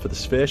 that's one for the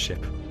sphere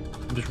ship.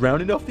 I'm just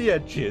rounding off the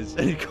edges,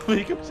 and he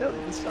comes out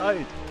the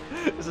side.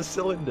 There's a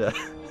cylinder.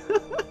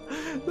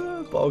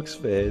 Bog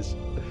spheres.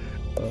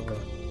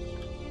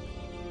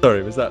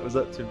 Sorry, was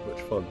that too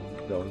much fun?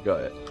 No one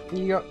got it.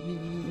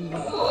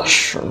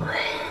 Sure.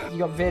 You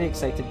got very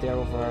excited there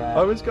over. I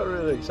always got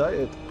really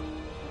excited.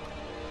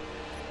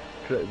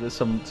 There's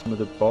some of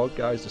the Borg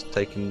guys just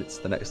taking it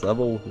to the next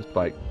level, just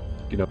like,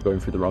 you know, going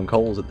through the wrong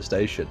holes at the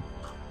station.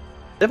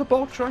 They have a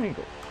Borg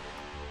triangle.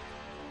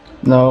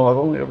 No, I've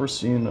only ever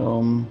seen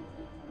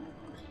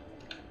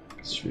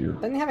sphere.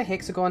 Didn't they have a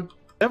hexagon?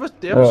 They have a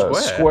square.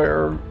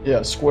 Square,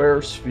 yeah,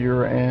 square,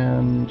 sphere,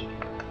 and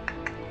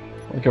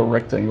like a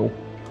rectangle.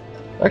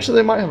 Actually,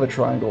 they might have a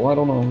triangle. I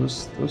don't know.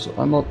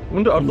 I'm not.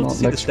 I'd love to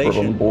see an the expert on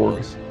station.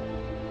 Borg.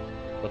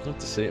 I'd love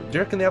to see it. Do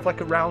you reckon they have like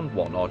a round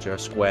one, or do you have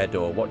a square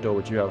door? What door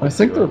would you have? I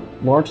think they're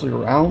largely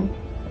round.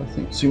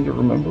 Seem to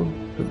remember.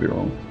 Could be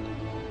wrong.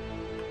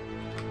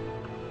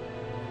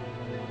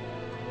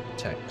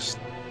 Text.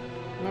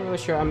 I'm not really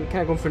sure. I'm kind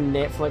of going through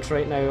Netflix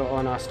right now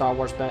on a Star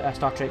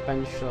Trek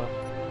binge. So.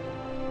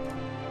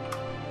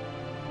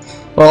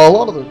 Well, a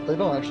lot of they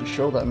don't actually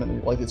show that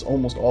many. Like, it's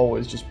almost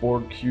always just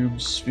Borg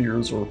cubes,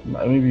 spheres, or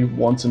maybe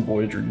once in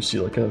Voyager you see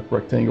like a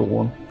rectangle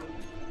one.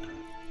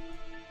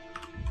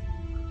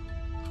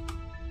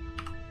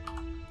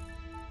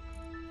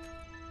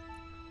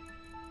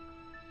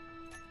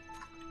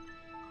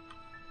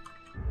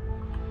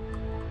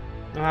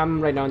 I'm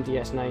right now on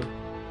DS9.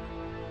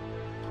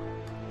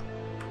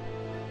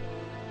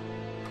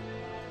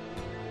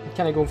 I'm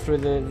kind of going through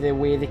the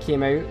way they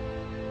came out.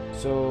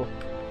 So.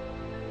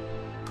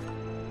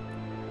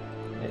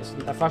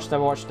 At first I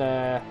watched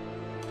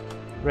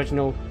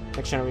original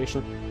Next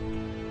Generation.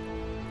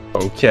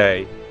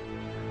 Okay.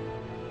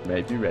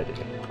 Maybe ready.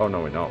 Oh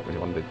no, we're not. We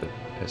wanted the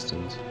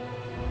pistons.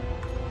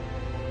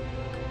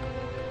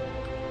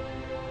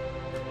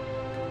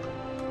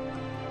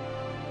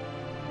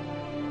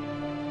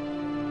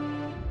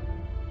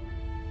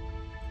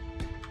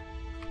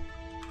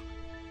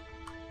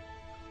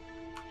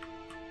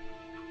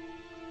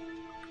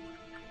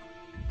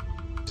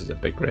 This is a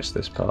big risk,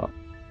 this part.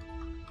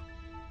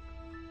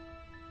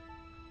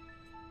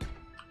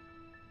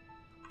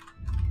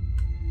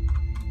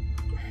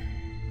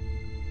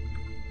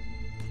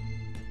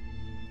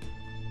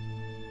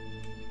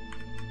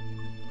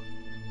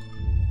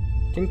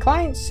 Can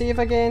clients save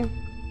again?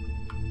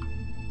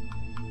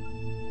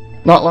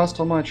 Not last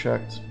time I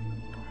checked.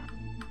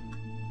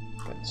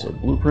 So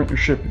blueprint your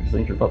ship if you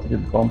think you're about to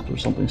get bumped or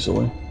something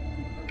silly.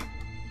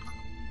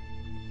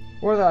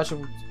 Or that I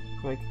should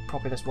like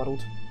copy this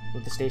world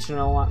with the station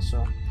and all that.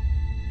 So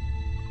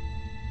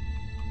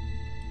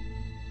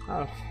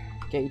I'll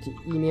get you to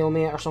email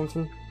me it or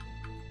something.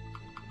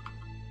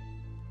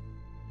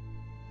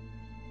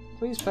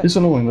 Please fix. It's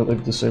annoying that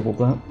they've disabled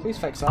that. Please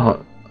fix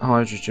that.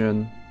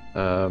 Hydrogen.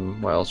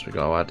 What else we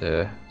got to add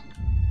here?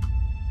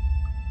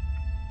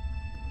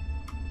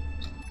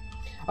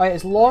 Alright,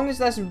 as long as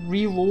this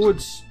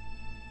reloads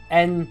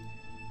in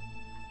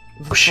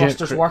the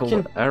thrusters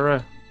working.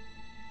 Error.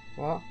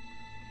 What?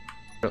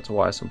 Got to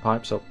wire some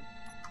pipes up.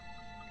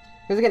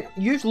 Because again,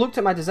 you've looked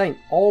at my design.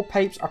 All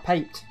pipes are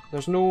piped.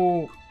 There's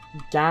no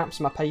gaps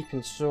in my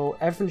piping, so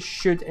everything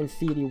should, in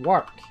theory,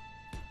 work.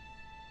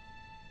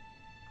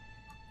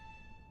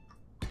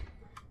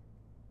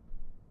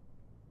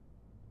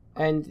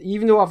 And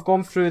even though I've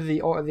gone through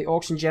the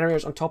oxygen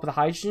generators on top of the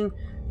hydrogen,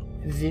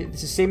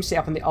 it's the same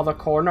setup in the other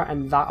corner,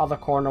 and that other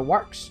corner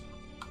works.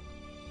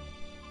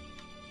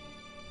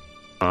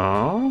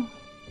 Oh.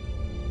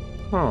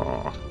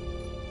 Oh.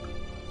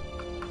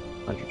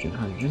 Hydrogen,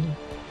 hydrogen.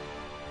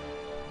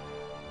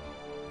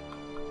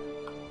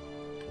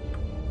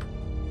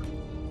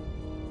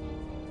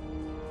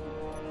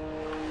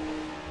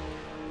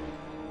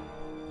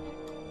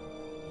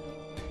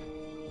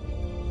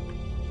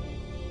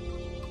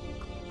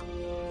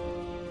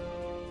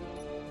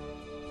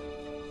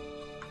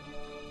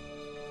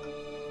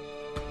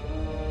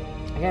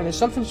 Again, there's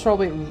something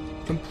probably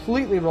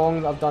completely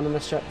wrong that I've done in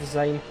this ship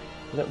design,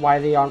 that why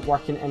they aren't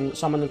working, and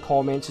someone in the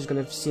comments is going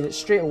to have seen it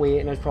straight away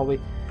and is probably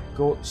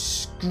go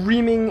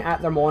screaming at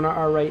their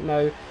monitor right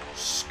now,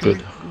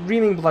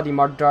 screaming bloody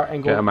murder,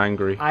 and go, I'm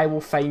angry. I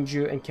will find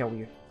you and kill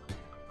you.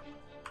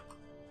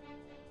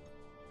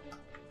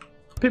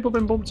 People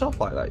been bumped off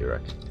like that, you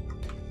reckon?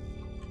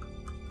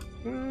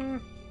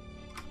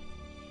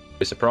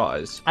 Be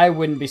surprised. I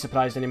wouldn't be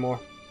surprised anymore.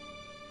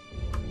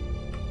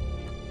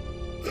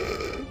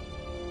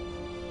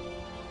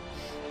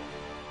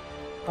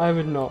 I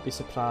would not be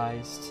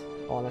surprised,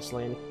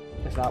 honestly,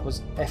 if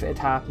it had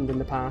happened in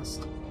the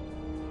past.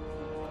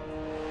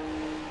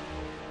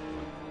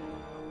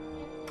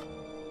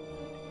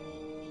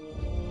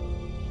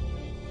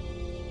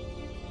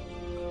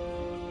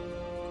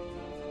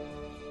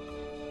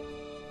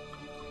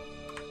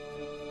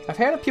 I've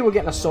heard of people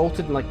getting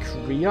assaulted in like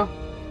Korea,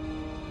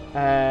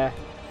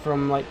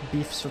 from like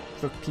beefs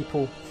for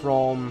people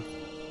from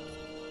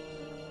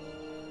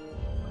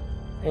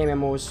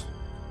MMOs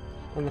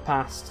in the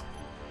past.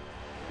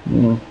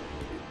 Mm.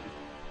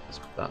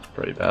 That's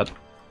pretty bad.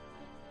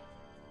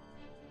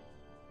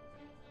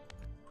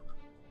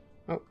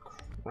 Oh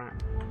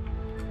crap.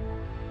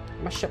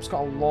 My ship's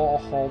got a lot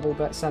of hollow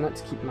bits in it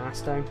to keep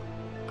mass down.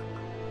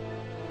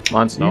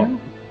 Mine's not. Yeah.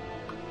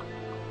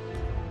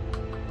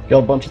 Got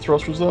a bunch of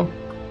thrusters though?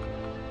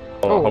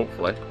 Oh,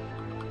 hopefully.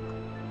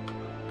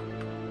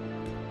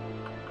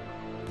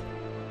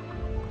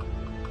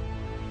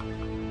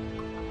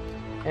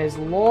 As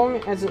long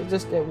as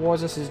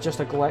this is just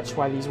a glitch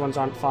why these ones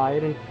aren't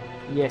firing.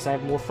 Yes, I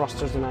have more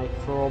thrusters than I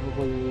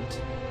probably need.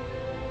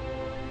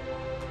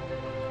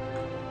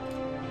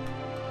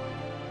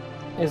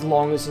 As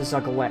long as it's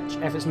a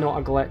glitch. If it's not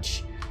a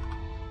glitch,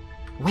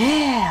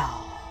 well.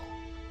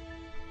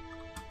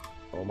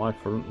 Oh my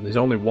front. There's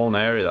only one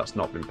area that's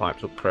not been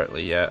piped up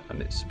correctly yet,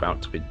 and it's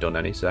about to be done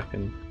any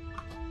second.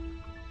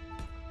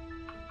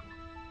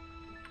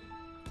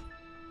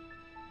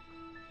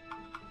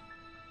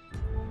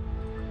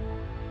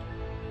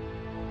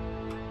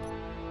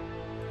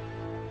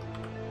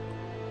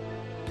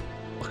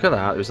 Look at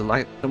that. It was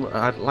like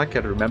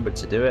I'd remembered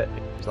to do it.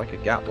 There's like a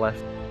gap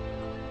left.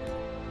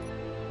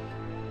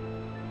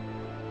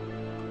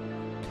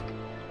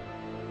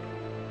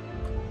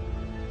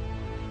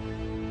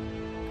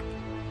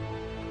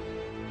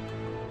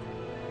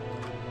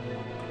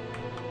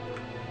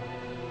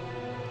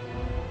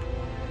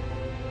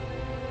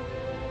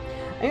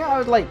 I think I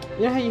would like,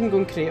 you know how you can go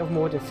in creative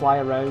mode and fly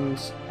around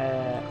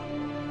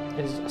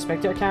as a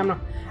spectator camera?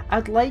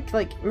 I'd like,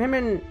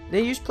 remember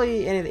they used to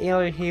play any of the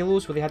earlier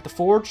Halos where they had the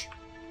Forge?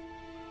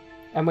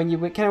 And when you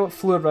kind of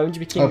flew around, you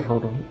became, I've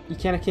heard of it. You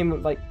kind of came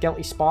with like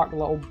Guilty Spark, a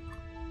little...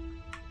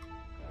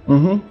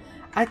 Mm-hmm.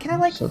 I kind of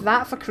like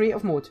that for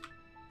creative mode.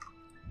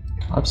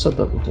 I've said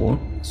that before.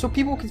 So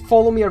people could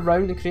follow me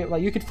around in creative,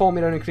 like you could follow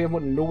me around in creative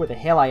mode and know where the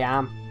hell I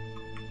am.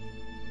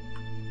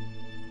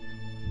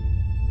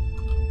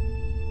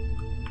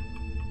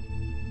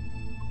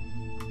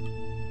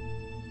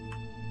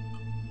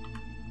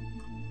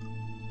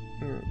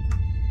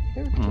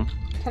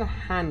 Kind of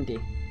handy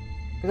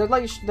because I'd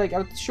like I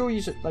would show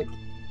you like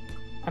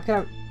I'm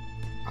kind of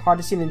hard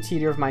to see the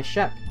interior of my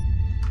ship,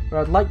 but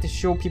I'd like to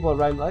show people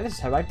around like this is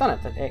how I've done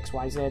it. That X,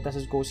 Y, Z.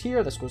 This goes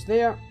here. This goes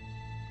there.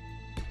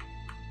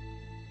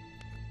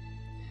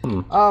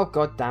 Oh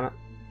god damn it!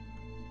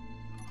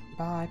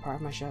 Bye, part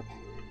of my ship.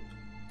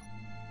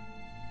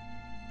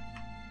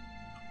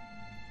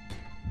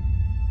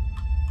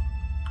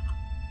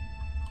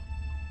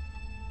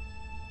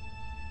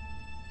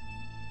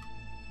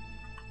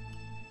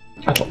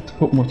 I'd like to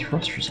put more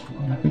thrusters on.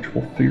 I'm having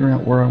trouble figuring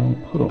out where I want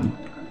to put them.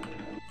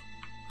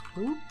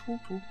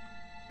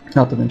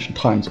 Not to mention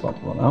time's about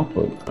to run out,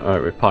 but...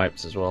 Alright, with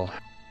pipes as well.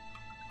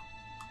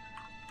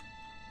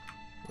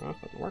 Oh,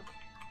 that didn't work.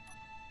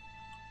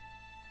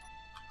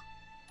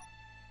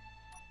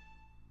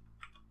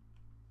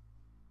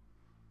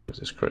 As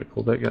this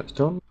critical bit gets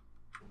done.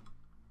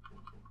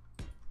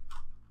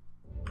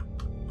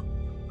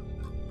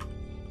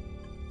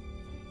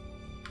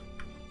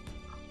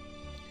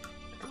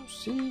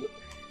 See.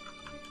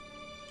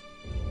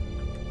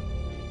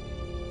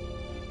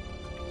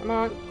 Come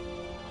on.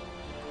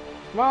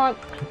 Come on.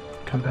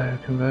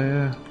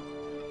 Conveyor.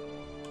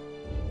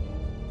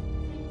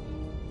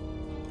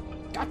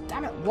 God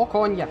damn it, walk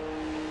on you.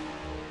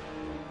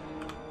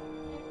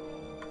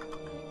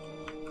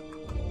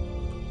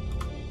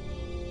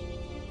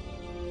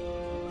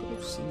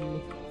 See.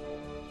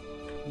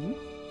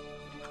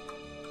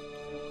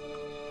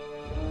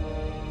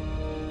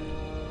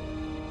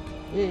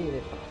 Yeah.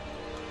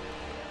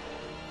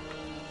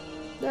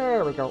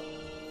 There we go.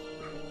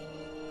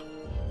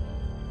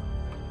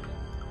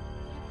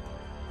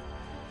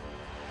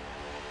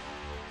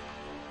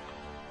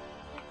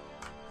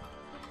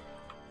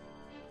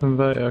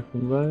 Conveyor.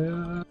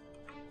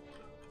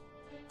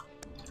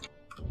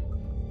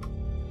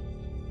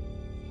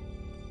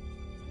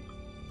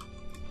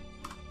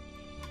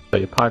 So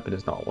your piping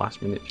is not a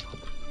last minute job.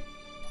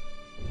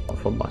 Not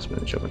from last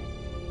minute job.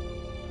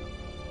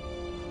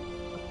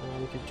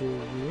 We could do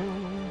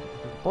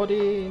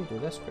body, do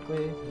this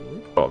quickly.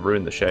 Got to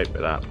ruin the shape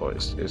with that, but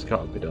it's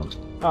got to be done.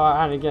 Oh,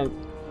 and again,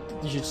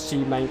 you should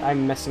see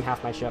I'm missing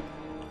half my ship.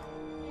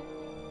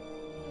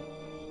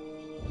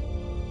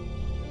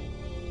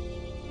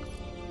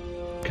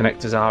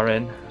 Connectors are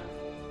in.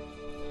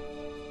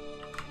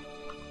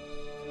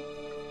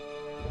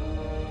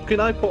 Can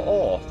I put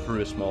ore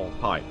through a small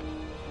pipe?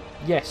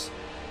 Yes.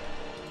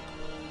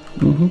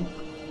 Mm-hmm.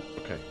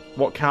 Okay.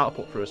 What can't I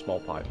put through a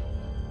small pipe?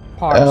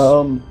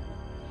 Parts.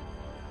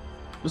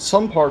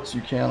 Some parts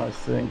you can, I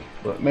think,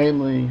 but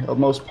mainly, of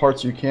most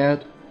parts you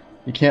can't.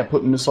 You can't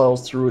put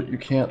missiles through it, you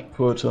can't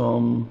put,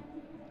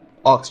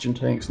 oxygen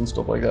tanks and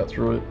stuff like that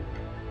through it.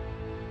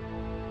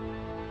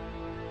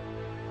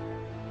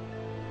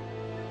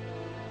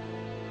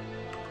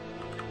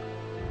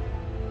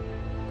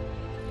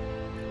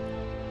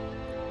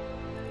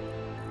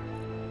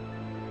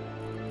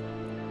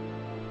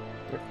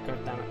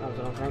 God damn it, that was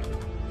another thing.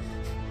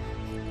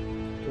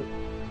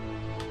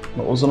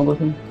 What was another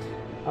thing?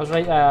 I was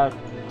right,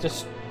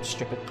 just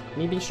Stupid.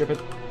 Me being stupid.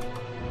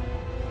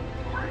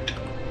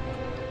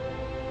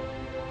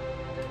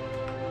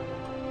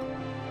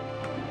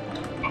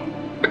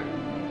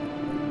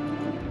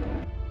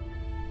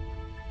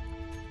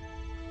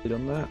 You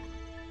done that?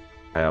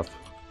 I have.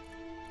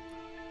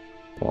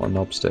 What a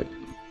knobstick.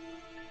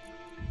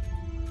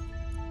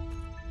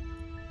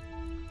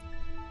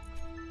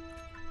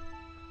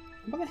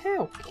 What the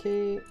hell?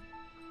 Okay.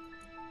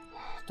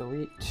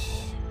 Delete.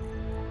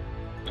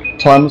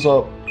 Time's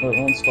up.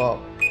 Everyone stop.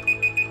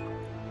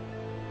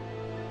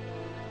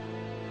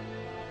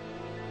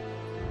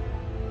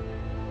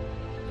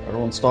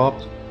 Everyone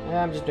stopped.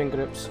 Yeah, I'm just doing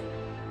groups.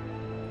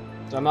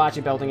 So I'm not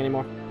actually building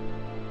anymore.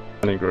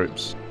 Any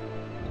groups?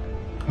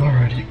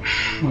 Alrighty.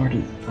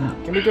 Already.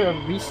 Can we do a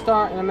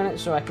restart in a minute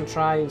so I can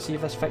try and see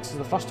if this fixes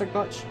the thruster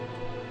glitch?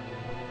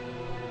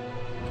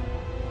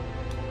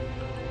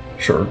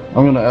 Sure.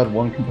 I'm gonna add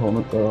one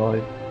component that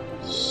I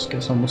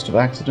guess I must have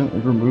accidentally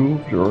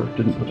removed or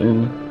didn't put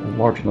in a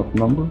large enough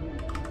number.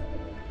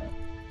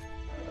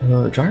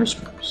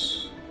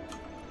 Gyroscopes.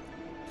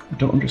 I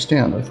don't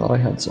understand. I thought I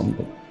had some,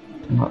 but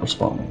they're not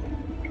responding.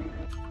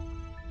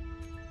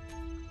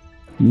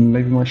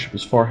 Maybe my ship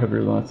is far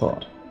heavier than I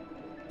thought.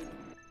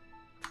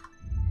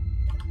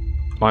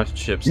 My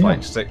ship's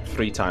like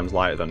 3 times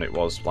lighter than it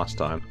was last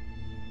time.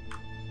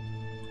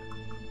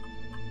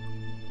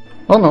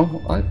 Oh no,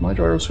 my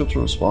gyroscopes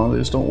will respond, they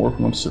just don't work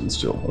when I'm sitting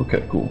still.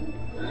 Okay, cool.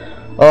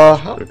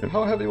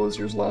 How heavy was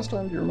yours last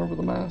time? Do you remember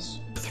the mass?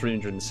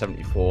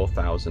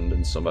 374,000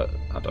 and some, I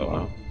don't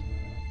know.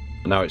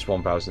 Now it's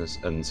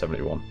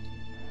 1,071.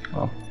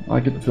 Well, I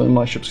get the feeling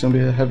my ship's gonna be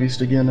the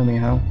heaviest again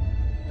anyhow.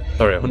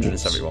 Sorry,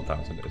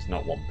 171,000. It's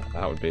not one.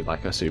 That would be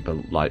like a super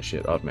light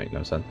ship. That would make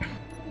no sense.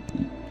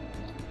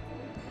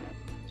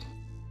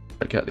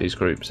 I'd get these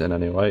groups in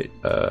anyway.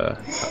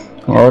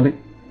 Alrighty.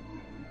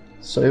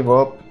 Save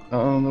up,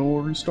 and then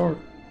we'll restart.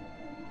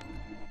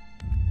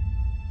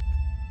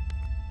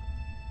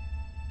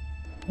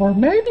 Or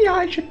maybe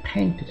I should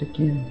paint it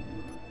again.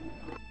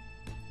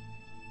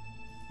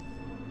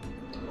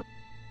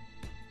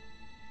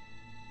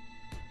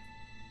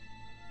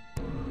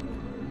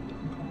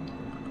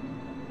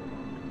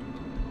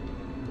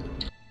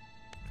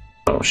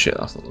 Oh shit,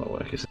 that's not gonna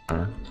work, is it?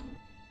 Alright,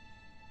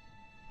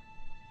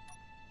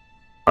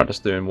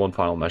 just doing one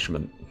final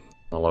measurement.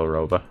 A low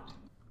rover.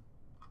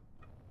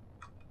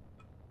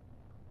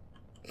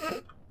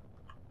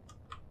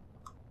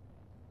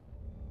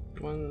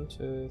 One,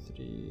 2,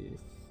 3,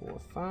 4,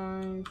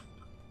 5.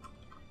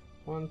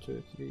 1,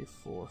 2, 3,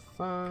 4,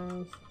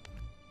 5.